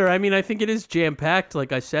slow like- either. I mean, I think it is jam packed,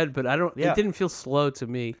 like I said, but I don't. Yeah. It didn't feel slow to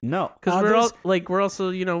me No. because we're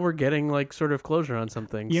also we're getting like sort of closure on some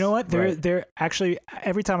things. You know what? Right. There actually,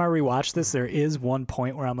 every time I rewatch this, there is one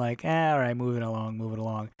point where I'm like, all right, moving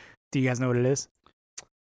along. Do you guys know what it is?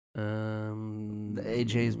 The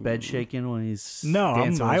AJ's bed shaking when he's No,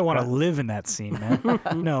 dancing with I his want to crowd. live in that scene, man.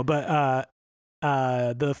 No, but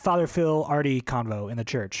the Father Phil Artie convo in the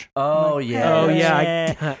church. Oh yeah. Oh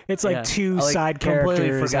yeah, It's like yeah. two I, like, side completely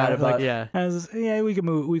characters. forgot about- yeah, we can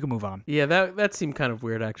move on. yeah. That seemed kind of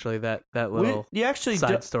weird actually. That little You actually side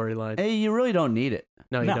don't, storyline. hey, you really don't need it.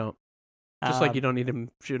 No, you No. don't. Just like you don't need him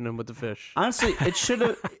shooting him with the fish. Honestly, it should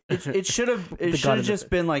have. It should have. The It god should of have the- just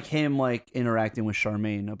been like him, like interacting with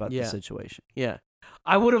Charmaine about Yeah. the situation. Yeah,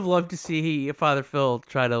 I would have loved to see Father Phil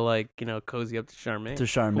try to cozy up to Charmaine. To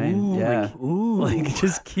Charmaine, yeah. Ooh, Like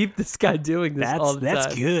just keep this guy doing this all the that's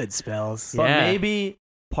time. good, Spells. But Yeah. maybe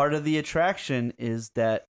part of the attraction is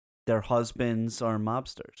that their husbands are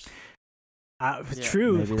mobsters.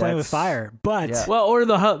 True, Maybe playing with that's- fire, but yeah. Well, or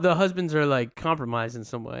the husbands are like compromised in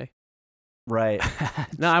some way. Right.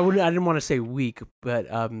 No, I didn't want to say weak, but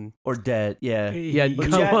Or dead, yeah. yeah,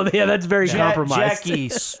 Jack- well, yeah, that's very compromised.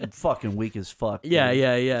 Jackie's fucking weak as fuck.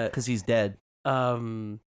 Yeah. Because he's dead.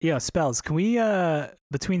 Yeah, Spells, can we,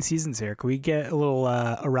 between seasons here, can we get a little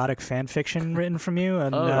erotic fan fiction written from you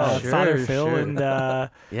and Sure, Father Phil sure. and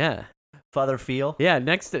Yeah, Father Feel. yeah.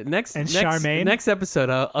 Next Charmaine? next episode,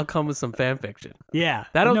 I'll come with some fan fiction. yeah,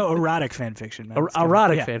 That'll- no erotic fan fiction. Man. It's gonna-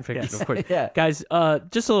 Erotic yeah, fan fiction, yes. of course. Yeah. Guys,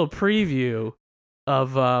 just a little preview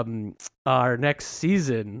of our next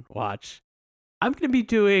season watch. I'm going to be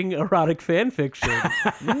doing erotic fan fiction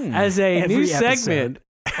as a Every new episode. segment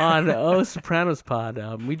on Oh Sopranos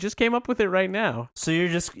Pod. We just came up with it right now. So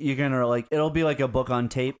you're gonna like it'll be like a book on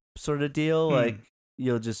tape sort of deal. Like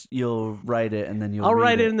you'll write it and then you'll I'll read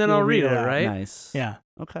write it and then You'll I'll read read it, it out. right? Nice. Yeah,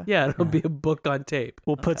 Okay. Yeah, it'll be a book on tape.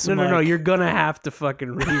 we'll put No, some. no, like, you're gonna have to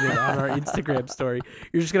fucking read it on our Instagram story.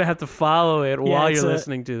 You're just gonna have to follow it while it's you're a-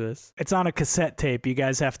 listening to this. It's on a cassette tape. You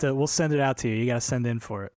guys have to. We'll send it out to you. You got to send in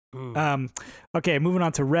for it. Okay, moving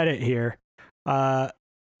on to Reddit here.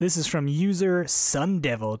 This is from user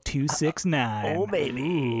SunDevil269. Oh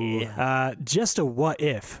baby. Just a what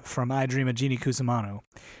if from I Dream of Jeannie Cusamano.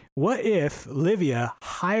 What if Livia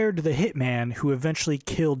hired the hitman who eventually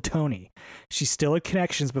killed Tony? She still had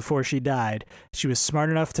connections before she died. She was smart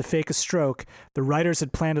enough to fake a stroke. The writers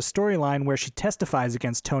had planned a storyline where she testifies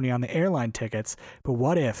against Tony on the airline tickets. But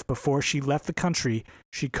what if, before she left the country,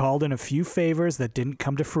 she called in a few favors that didn't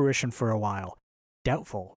come to fruition for a while?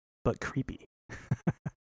 Doubtful, but creepy.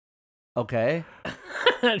 Okay.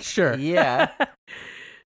 Sure. Yeah.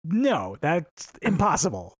 No, that's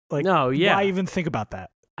impossible. Like, No, yeah. why even think about that?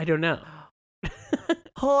 I don't know.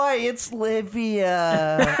 Hi, it's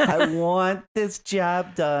Livia. I want this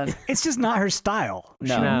job done. It's just not her style. No.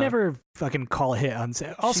 She would No. never fucking call a hit on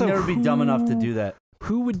set. Also, She'd never be dumb enough to do that.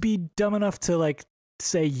 Who would be dumb enough to like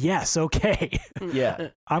say yes, okay? Yeah.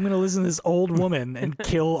 I'm gonna listen to this old woman and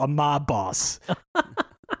kill a mob boss.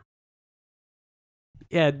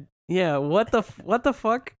 Yeah. What the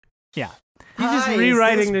fuck? Yeah, He's just Hi, is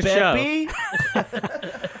rewriting this the show. Beppy?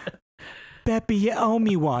 Beppy, you owe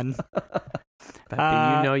me one.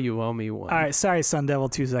 Peppy, you know you owe me one. All right, sorry, Sun Devil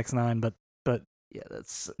 269, but Yeah,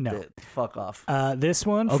 that's No. fuck off. this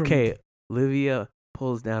one. From, Okay, Livia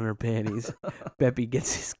pulls down her panties. Beppy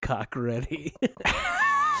gets his cock ready.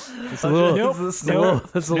 It's a little, Nope. it's a little,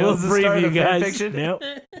 it's a little preview, guys. Nope.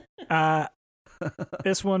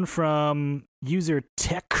 This one from user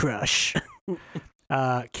Tech Crush.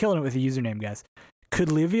 Killing it with the username, guys. Could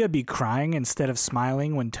Livia be crying instead of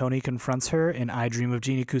smiling when Tony confronts her in I Dream of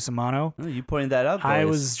Jeannie Cusamano? Oh, you pointed that out. I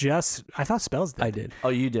Boris. thought Spells did. I did. Oh,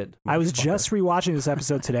 you did. I was Fucker. just rewatching this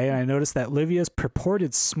episode today, and I noticed that Livia's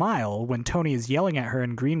purported smile when Tony is yelling at her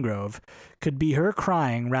in Greengrove could be her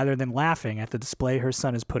crying rather than laughing at the display her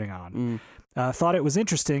son is putting on. Thought it was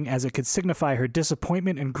interesting as it could signify her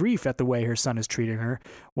disappointment and grief at the way her son is treating her,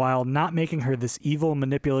 while not making her this evil,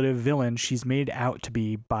 manipulative villain she's made out to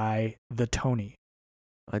be by the Tony.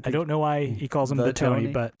 I don't know why he calls him The the Tony,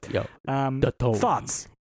 Tony? but Yo, the Tony. thoughts?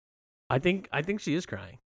 I think she is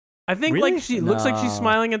crying. I think Really? like she looks like she's No.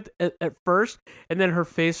 smiling at first, and then her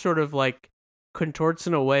face sort of like contorts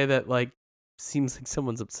in a way that like seems like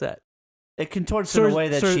someone's upset. It contorts So- in a way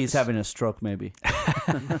that so- she's having a stroke, maybe.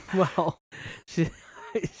 Well, she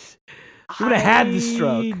would have had the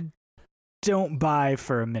stroke. I don't buy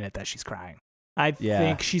for a minute that she's crying. I Yeah.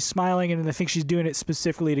 think she's smiling, and I think she's doing it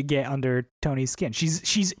specifically to get under Tony's skin.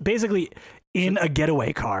 She's basically in a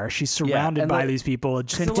getaway car. She's surrounded by these people.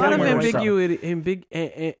 There's a lot of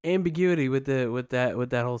ambiguity with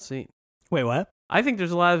that whole scene. Wait, what? I think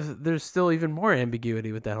there's still even more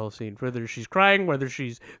ambiguity with that whole scene. Whether she's crying, whether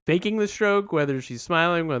she's faking the stroke, whether she's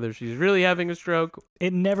smiling, whether she's really having a stroke.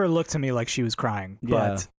 It never looked to me like she was crying,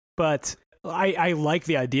 but I like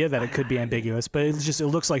the idea that it could be ambiguous, but it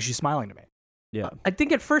looks like she's smiling to me. Yeah. I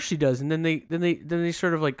think at first she does, and then they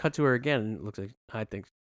sort of like cut to her again, and it looks like I think.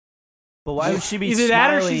 But why would she be either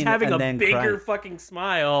smiling that or she's having a bigger crying? fucking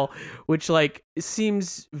smile, which like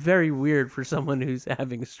seems very weird for someone who's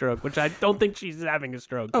having a stroke, which I don't think she's having a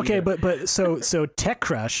stroke. Okay, either. but so Tech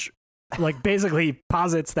Crush like basically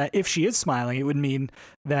posits that if she is smiling, it would mean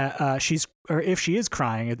that if she is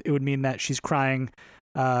crying, it would mean that she's crying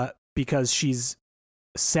because she's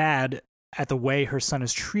sad at the way her son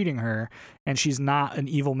is treating her, and she's not an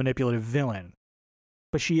evil manipulative villain.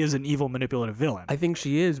 But she is an evil manipulative villain. I think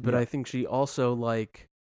she is, but I think she also like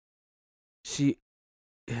she's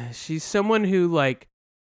someone who like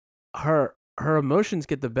her emotions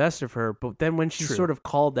get the best of her, but then when she's sort of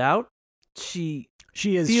called out, she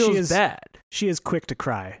feels bad. She is quick to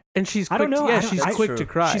cry, and she's quick I don't know. Yeah, she's quick to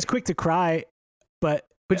cry. She's quick to cry, but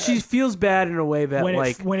she feels bad in a way that when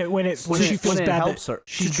she feels bad helps her.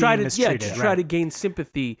 She's to try to gain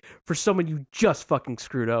sympathy for someone you just fucking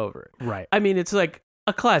screwed over. Right. I mean, it's like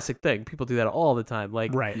a classic thing. People do that all the time.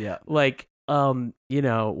 Like, right. Yeah. Like, you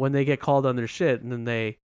know, when they get called on their shit and then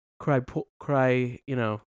they cry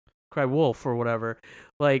wolf or whatever.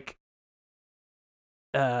 Like,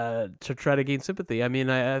 to try to gain sympathy. I mean,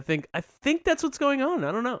 I think that's what's going on.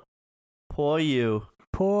 I don't know. Poor you.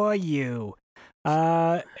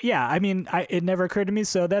 Yeah. I mean, it never occurred to me.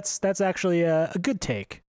 So that's actually a good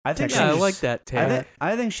take. I think I like that take.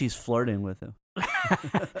 I think she's flirting with him.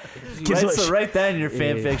 Kids, write that in your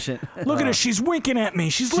fan fiction. Look at her. She's winking at me.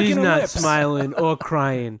 She's licking She's her not lips. smiling or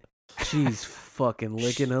crying. She's fucking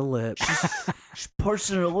licking her lips. She's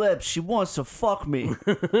pursing her lips. She wants to fuck me.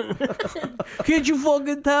 Can't you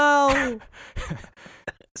fucking tell?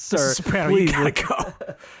 Sir, Mrs. Soprano, please you gotta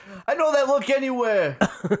go. I know that look anywhere.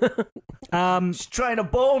 She's trying to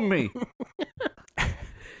bone me.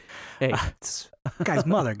 Hey, guy's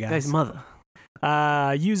mother, guys. guy's mother.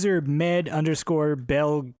 User med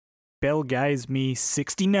 _ Bell guys me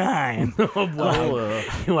 69. Oh boy!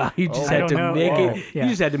 Wow, you just had to make it. Yeah. You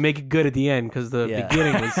just had to make it good at the end because the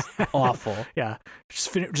beginning was awful. Yeah,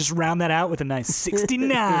 just round that out with a nice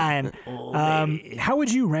 69. How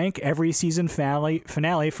would you rank every season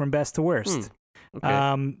finale from best to worst?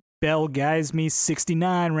 Okay. Bell guys me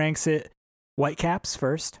 69 ranks it Whitecaps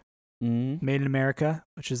first. Mm. Made in America,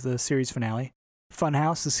 which is the series finale.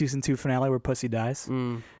 Funhouse, the season 2 finale where Pussy dies.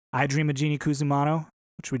 I Dream of Jeannie Cusamano,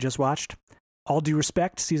 which we just watched. All Due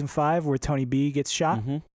Respect, season 5, where Tony B gets shot.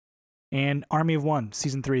 Mm-hmm. And Army of One,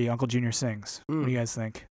 season 3, Uncle Junior sings. What do you guys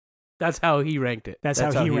think? That's how he ranked it. That's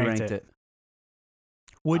how he ranked it.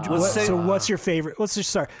 So what's your favorite? Let's just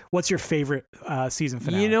start. What's your favorite season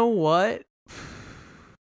finale? You know what?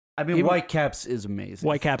 I mean, Whitecaps is amazing.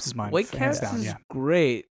 Whitecaps is mine. Whitecaps is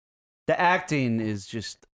great. The acting is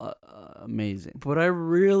just amazing. But I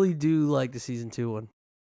really do like the season 2 one.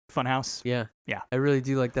 Funhouse. Yeah. Yeah. I really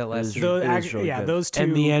do like that last season. Those two.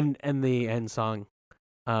 And the end song,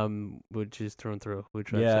 which is thrown through.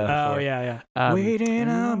 Which yeah. Waiting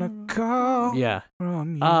on a call. Yeah.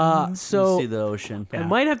 From you. So see the ocean. I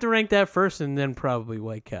might have to rank that first, and then probably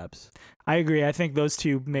Whitecaps. I agree. I think those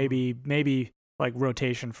two maybe like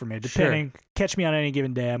rotation for me. Depending, catch me on any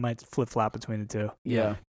given day, I might flip flop between the two.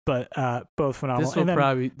 Yeah. But both phenomenal.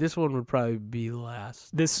 This one would probably be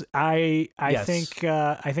last. This I think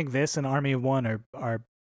this and Army of One are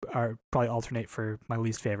probably alternate for my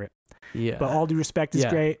least favorite. Yeah. But All Due Respect is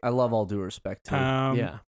great. I love All Due Respect too.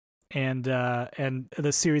 And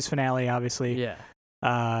the series finale obviously.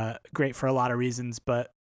 Yeah. Great for a lot of reasons, but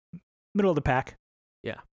middle of the pack.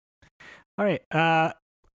 Yeah. All right.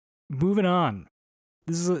 Moving on.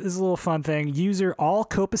 This is a little fun thing. User all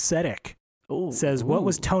copacetic says, "What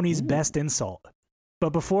was Tony's best insult?" But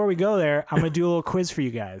before we go there, I'm gonna do a little quiz for you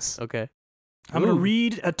guys. Okay. I'm gonna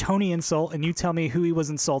read a Tony insult, and you tell me who he was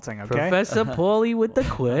insulting. Okay. Professor Paulie with the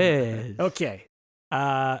quiz. Okay.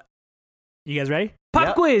 You guys ready?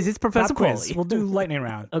 Pop quiz. It's Professor Pop quiz. Paulie. We'll do lightning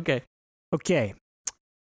round. Okay. Okay.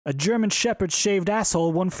 A German Shepherd shaved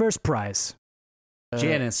asshole won first prize.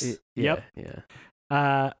 Janice. Yep.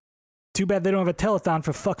 Yeah. Too bad they don't have a telethon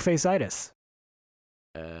for fuckface-itis.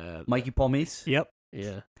 Mikey Palmise. Yep.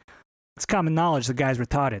 Yeah. It's common knowledge the guy's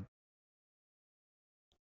retarded.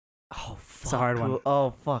 Oh, fuck. It's a hard one. Oh,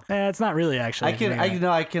 fuck. It's not really actually. I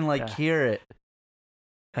can like hear it.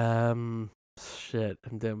 Shit,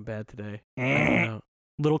 I'm doing bad today.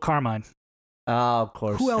 Little Carmine. Oh, of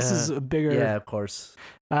course. Who else is a bigger? Yeah, of course.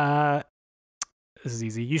 This is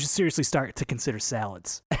easy. You should seriously start to consider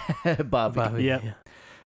salads. Bobby. Yep.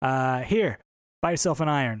 Yeah. Here, buy yourself an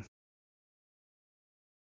iron.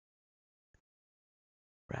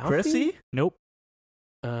 Ralphie? Chrissy? Nope.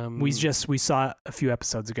 We Mm. saw it a few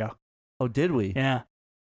episodes ago. Oh, did we? Yeah.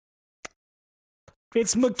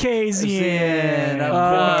 It's Macasian.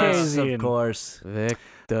 Of course.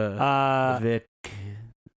 Victor. Vic.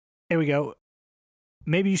 Here we go.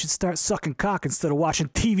 Maybe you should start sucking cock instead of watching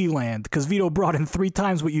TV Land, because Vito brought in 3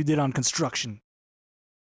 times what you did on Construction.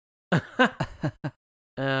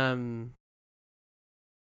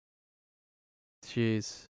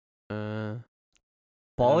 Jeez.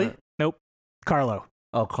 Paulie? Nope. Carlo.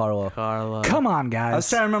 Oh, Carlo. Carla. Come on, guys. I was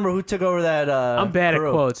trying to remember who took over that. I'm bad crew.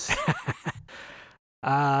 at quotes.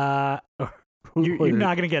 You're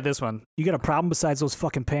not going to get this one. You got a problem besides those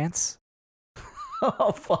fucking pants?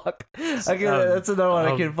 Oh, fuck. That's another one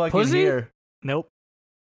I can fucking Pussy? hear. Nope.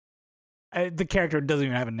 The character doesn't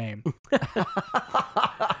even have a name.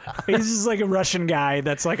 He's just like a Russian guy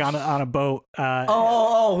that's like on a boat.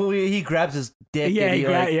 Who he grabs his dick. Yeah, and he,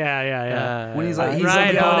 like, yeah. when he's like,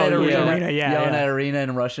 Right, yelling at Arena, Arena, yeah, yelling yeah. at Arena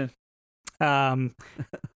in Russian. How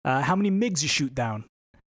many MiGs you shoot down?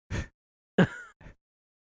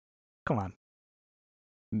 Come on.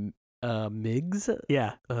 Migs?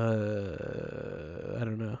 Yeah. I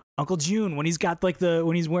don't know. Uncle June, when he's got like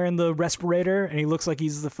when he's wearing the respirator and he looks like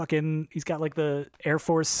he's he's got like the Air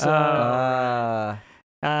Force.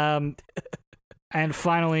 And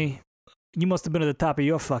finally, you must have been at the top of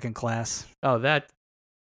your fucking class. Oh, that's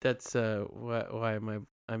why am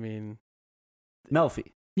I mean, Melfi.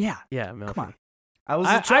 Yeah. yeah, Melfi. Come on. I was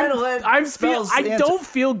trying to let I spells don't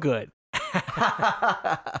feel good.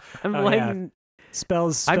 I'm Oh, like, yeah.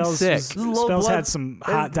 Spells I'm sick. Spells had some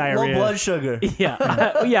hot diarrhea. Low blood sugar.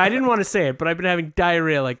 yeah, yeah. I didn't want to say it, but I've been having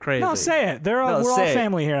diarrhea like crazy. No, say it. We're all say it.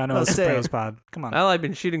 family here on No, the say Sopranos it. pod. Come on. Well, I've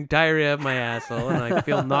been shooting diarrhea up my asshole, and I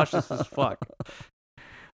feel nauseous as fuck.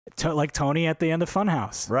 Like Tony at the end of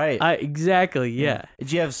Funhouse. Right. Exactly. Yeah.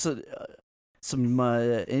 Did you have some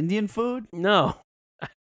Indian food? No.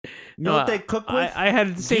 You know what they cook with? I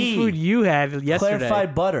had the same Ghee. food you had yesterday.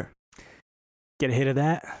 Clarified butter. Get a hit of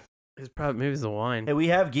that. It's probably maybe it's the wine. Hey, we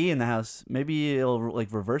have ghee in the house. Maybe it'll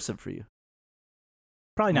like reverse it for you.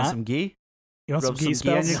 Probably Want not. some ghee? You want some rub ghee some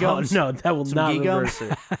ghee on spells? your No, gums? no, that will Some not ghee gums?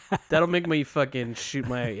 reverse it. That'll make me fucking shoot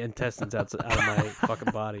my intestines out of my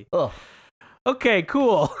fucking body. Oh, Okay,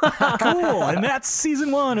 cool. Cool. And that's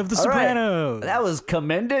season 1 of The All right. Sopranos. that was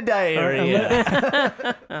commended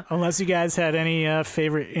diarrhea. Unless you guys had any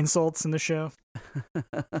favorite insults in the show.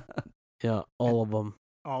 Yeah, all of them.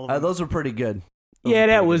 All of them. Those were pretty good. Yeah,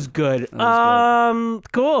 that was good. That was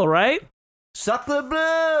Cool, right? Suck the bleu.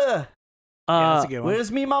 Yeah, that's a good one.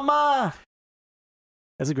 Where's me mama?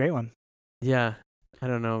 That's a great one. Yeah, I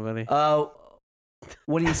don't know, buddy.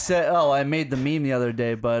 When he said, I made the meme the other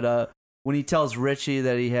day, but when he tells Richie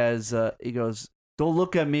that he has, he goes, don't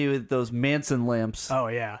look at me with those Manson lamps. Oh,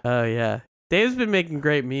 yeah. Oh yeah, Dave's been making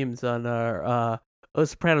great memes on our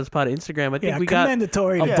Sopranos Pod Instagram. I think we got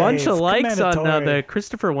Commendatori a to bunch Dave. of likes on Commendatori. the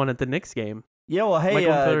Christopher one at the Knicks game. Yeah, well, hey,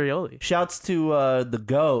 Michael Imperioli. shouts to the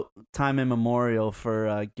GOAT, time immemorial,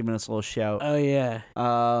 for giving us a little shout. Oh yeah.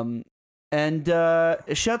 And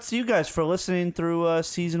shouts to you guys for listening through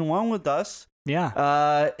season 1 with us.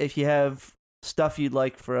 Yeah. If you have stuff you'd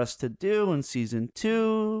like for us to do in season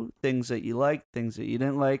 2, things that you like, things that you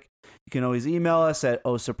didn't like, you can always email us at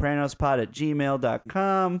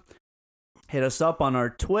osopranospod@gmail.com. Hit us up on our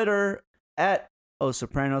Twitter at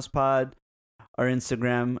osopranospod, our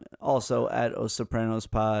Instagram also at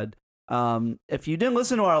osopranospod. If you didn't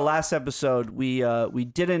listen to our last episode, we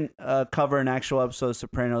didn't cover an actual episode of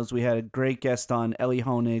Sopranos. We had a great guest on, Ellie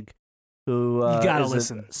Honig, who You gotta is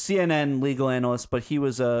listen. a CNN legal analyst, but he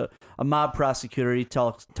was a mob prosecutor. He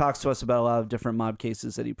talks to us about a lot of different mob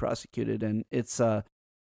cases that he prosecuted, and it's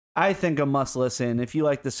I think a must listen. If you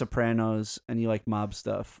like The Sopranos and you like mob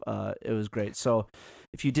stuff, it was great. So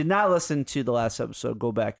if you did not listen to the last episode,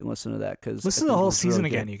 go back and listen to that. Listen to the whole season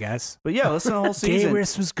again, you guys. But yeah, listen to the whole season.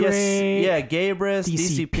 Gabrus was great. Yes, yeah, Gabrus,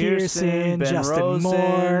 DC Pearson, Ben Justin Rosen,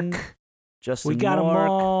 Mork. Justin We got them Mork.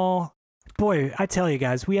 all. Boy, I tell you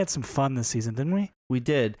guys, we had some fun this season, didn't we? We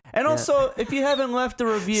did. And also, if you haven't left a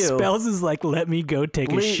review, Spells is like, let me go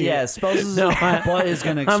take a shit. yeah, Spells' No, butt is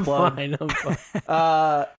gonna explode. I'm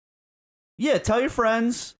fine. Yeah, tell your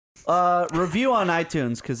friends. Review on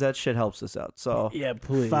iTunes, because that shit helps us out. So Yeah,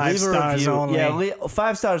 please. 5 leave a stars review. only. Yeah,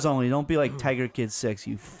 5 stars only. Don't be like Tiger Kid 6,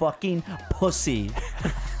 you fucking pussy.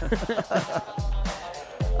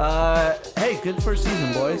 Hey, good first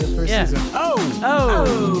season, boys. First Yeah. season.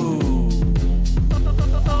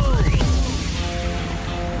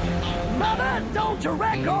 Mother, don't you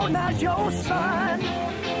recognize your son?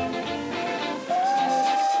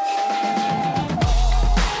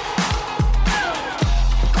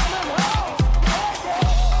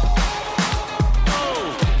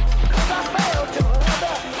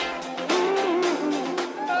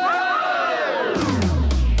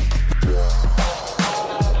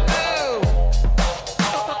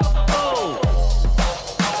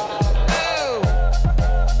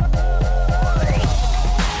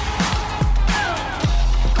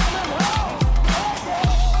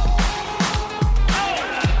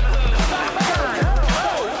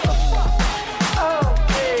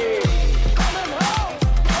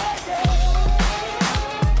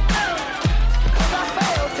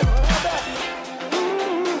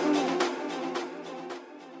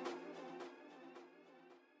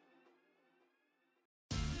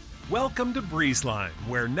 Welcome to BreezeLine,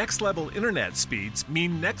 where next-level internet speeds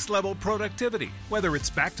mean next-level productivity. Whether it's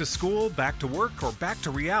back to school, back to work, or back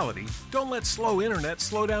to reality, don't let slow internet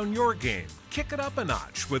slow down your game. Kick it up a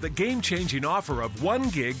notch with a game-changing offer of 1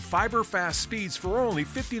 gig fiber-fast speeds for only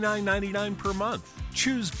 $59.99 per month.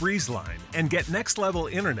 Choose BreezeLine and get next-level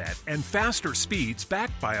internet and faster speeds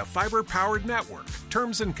backed by a fiber-powered network.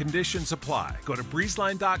 Terms and conditions apply. Go to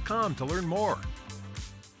breezeline.com to learn more.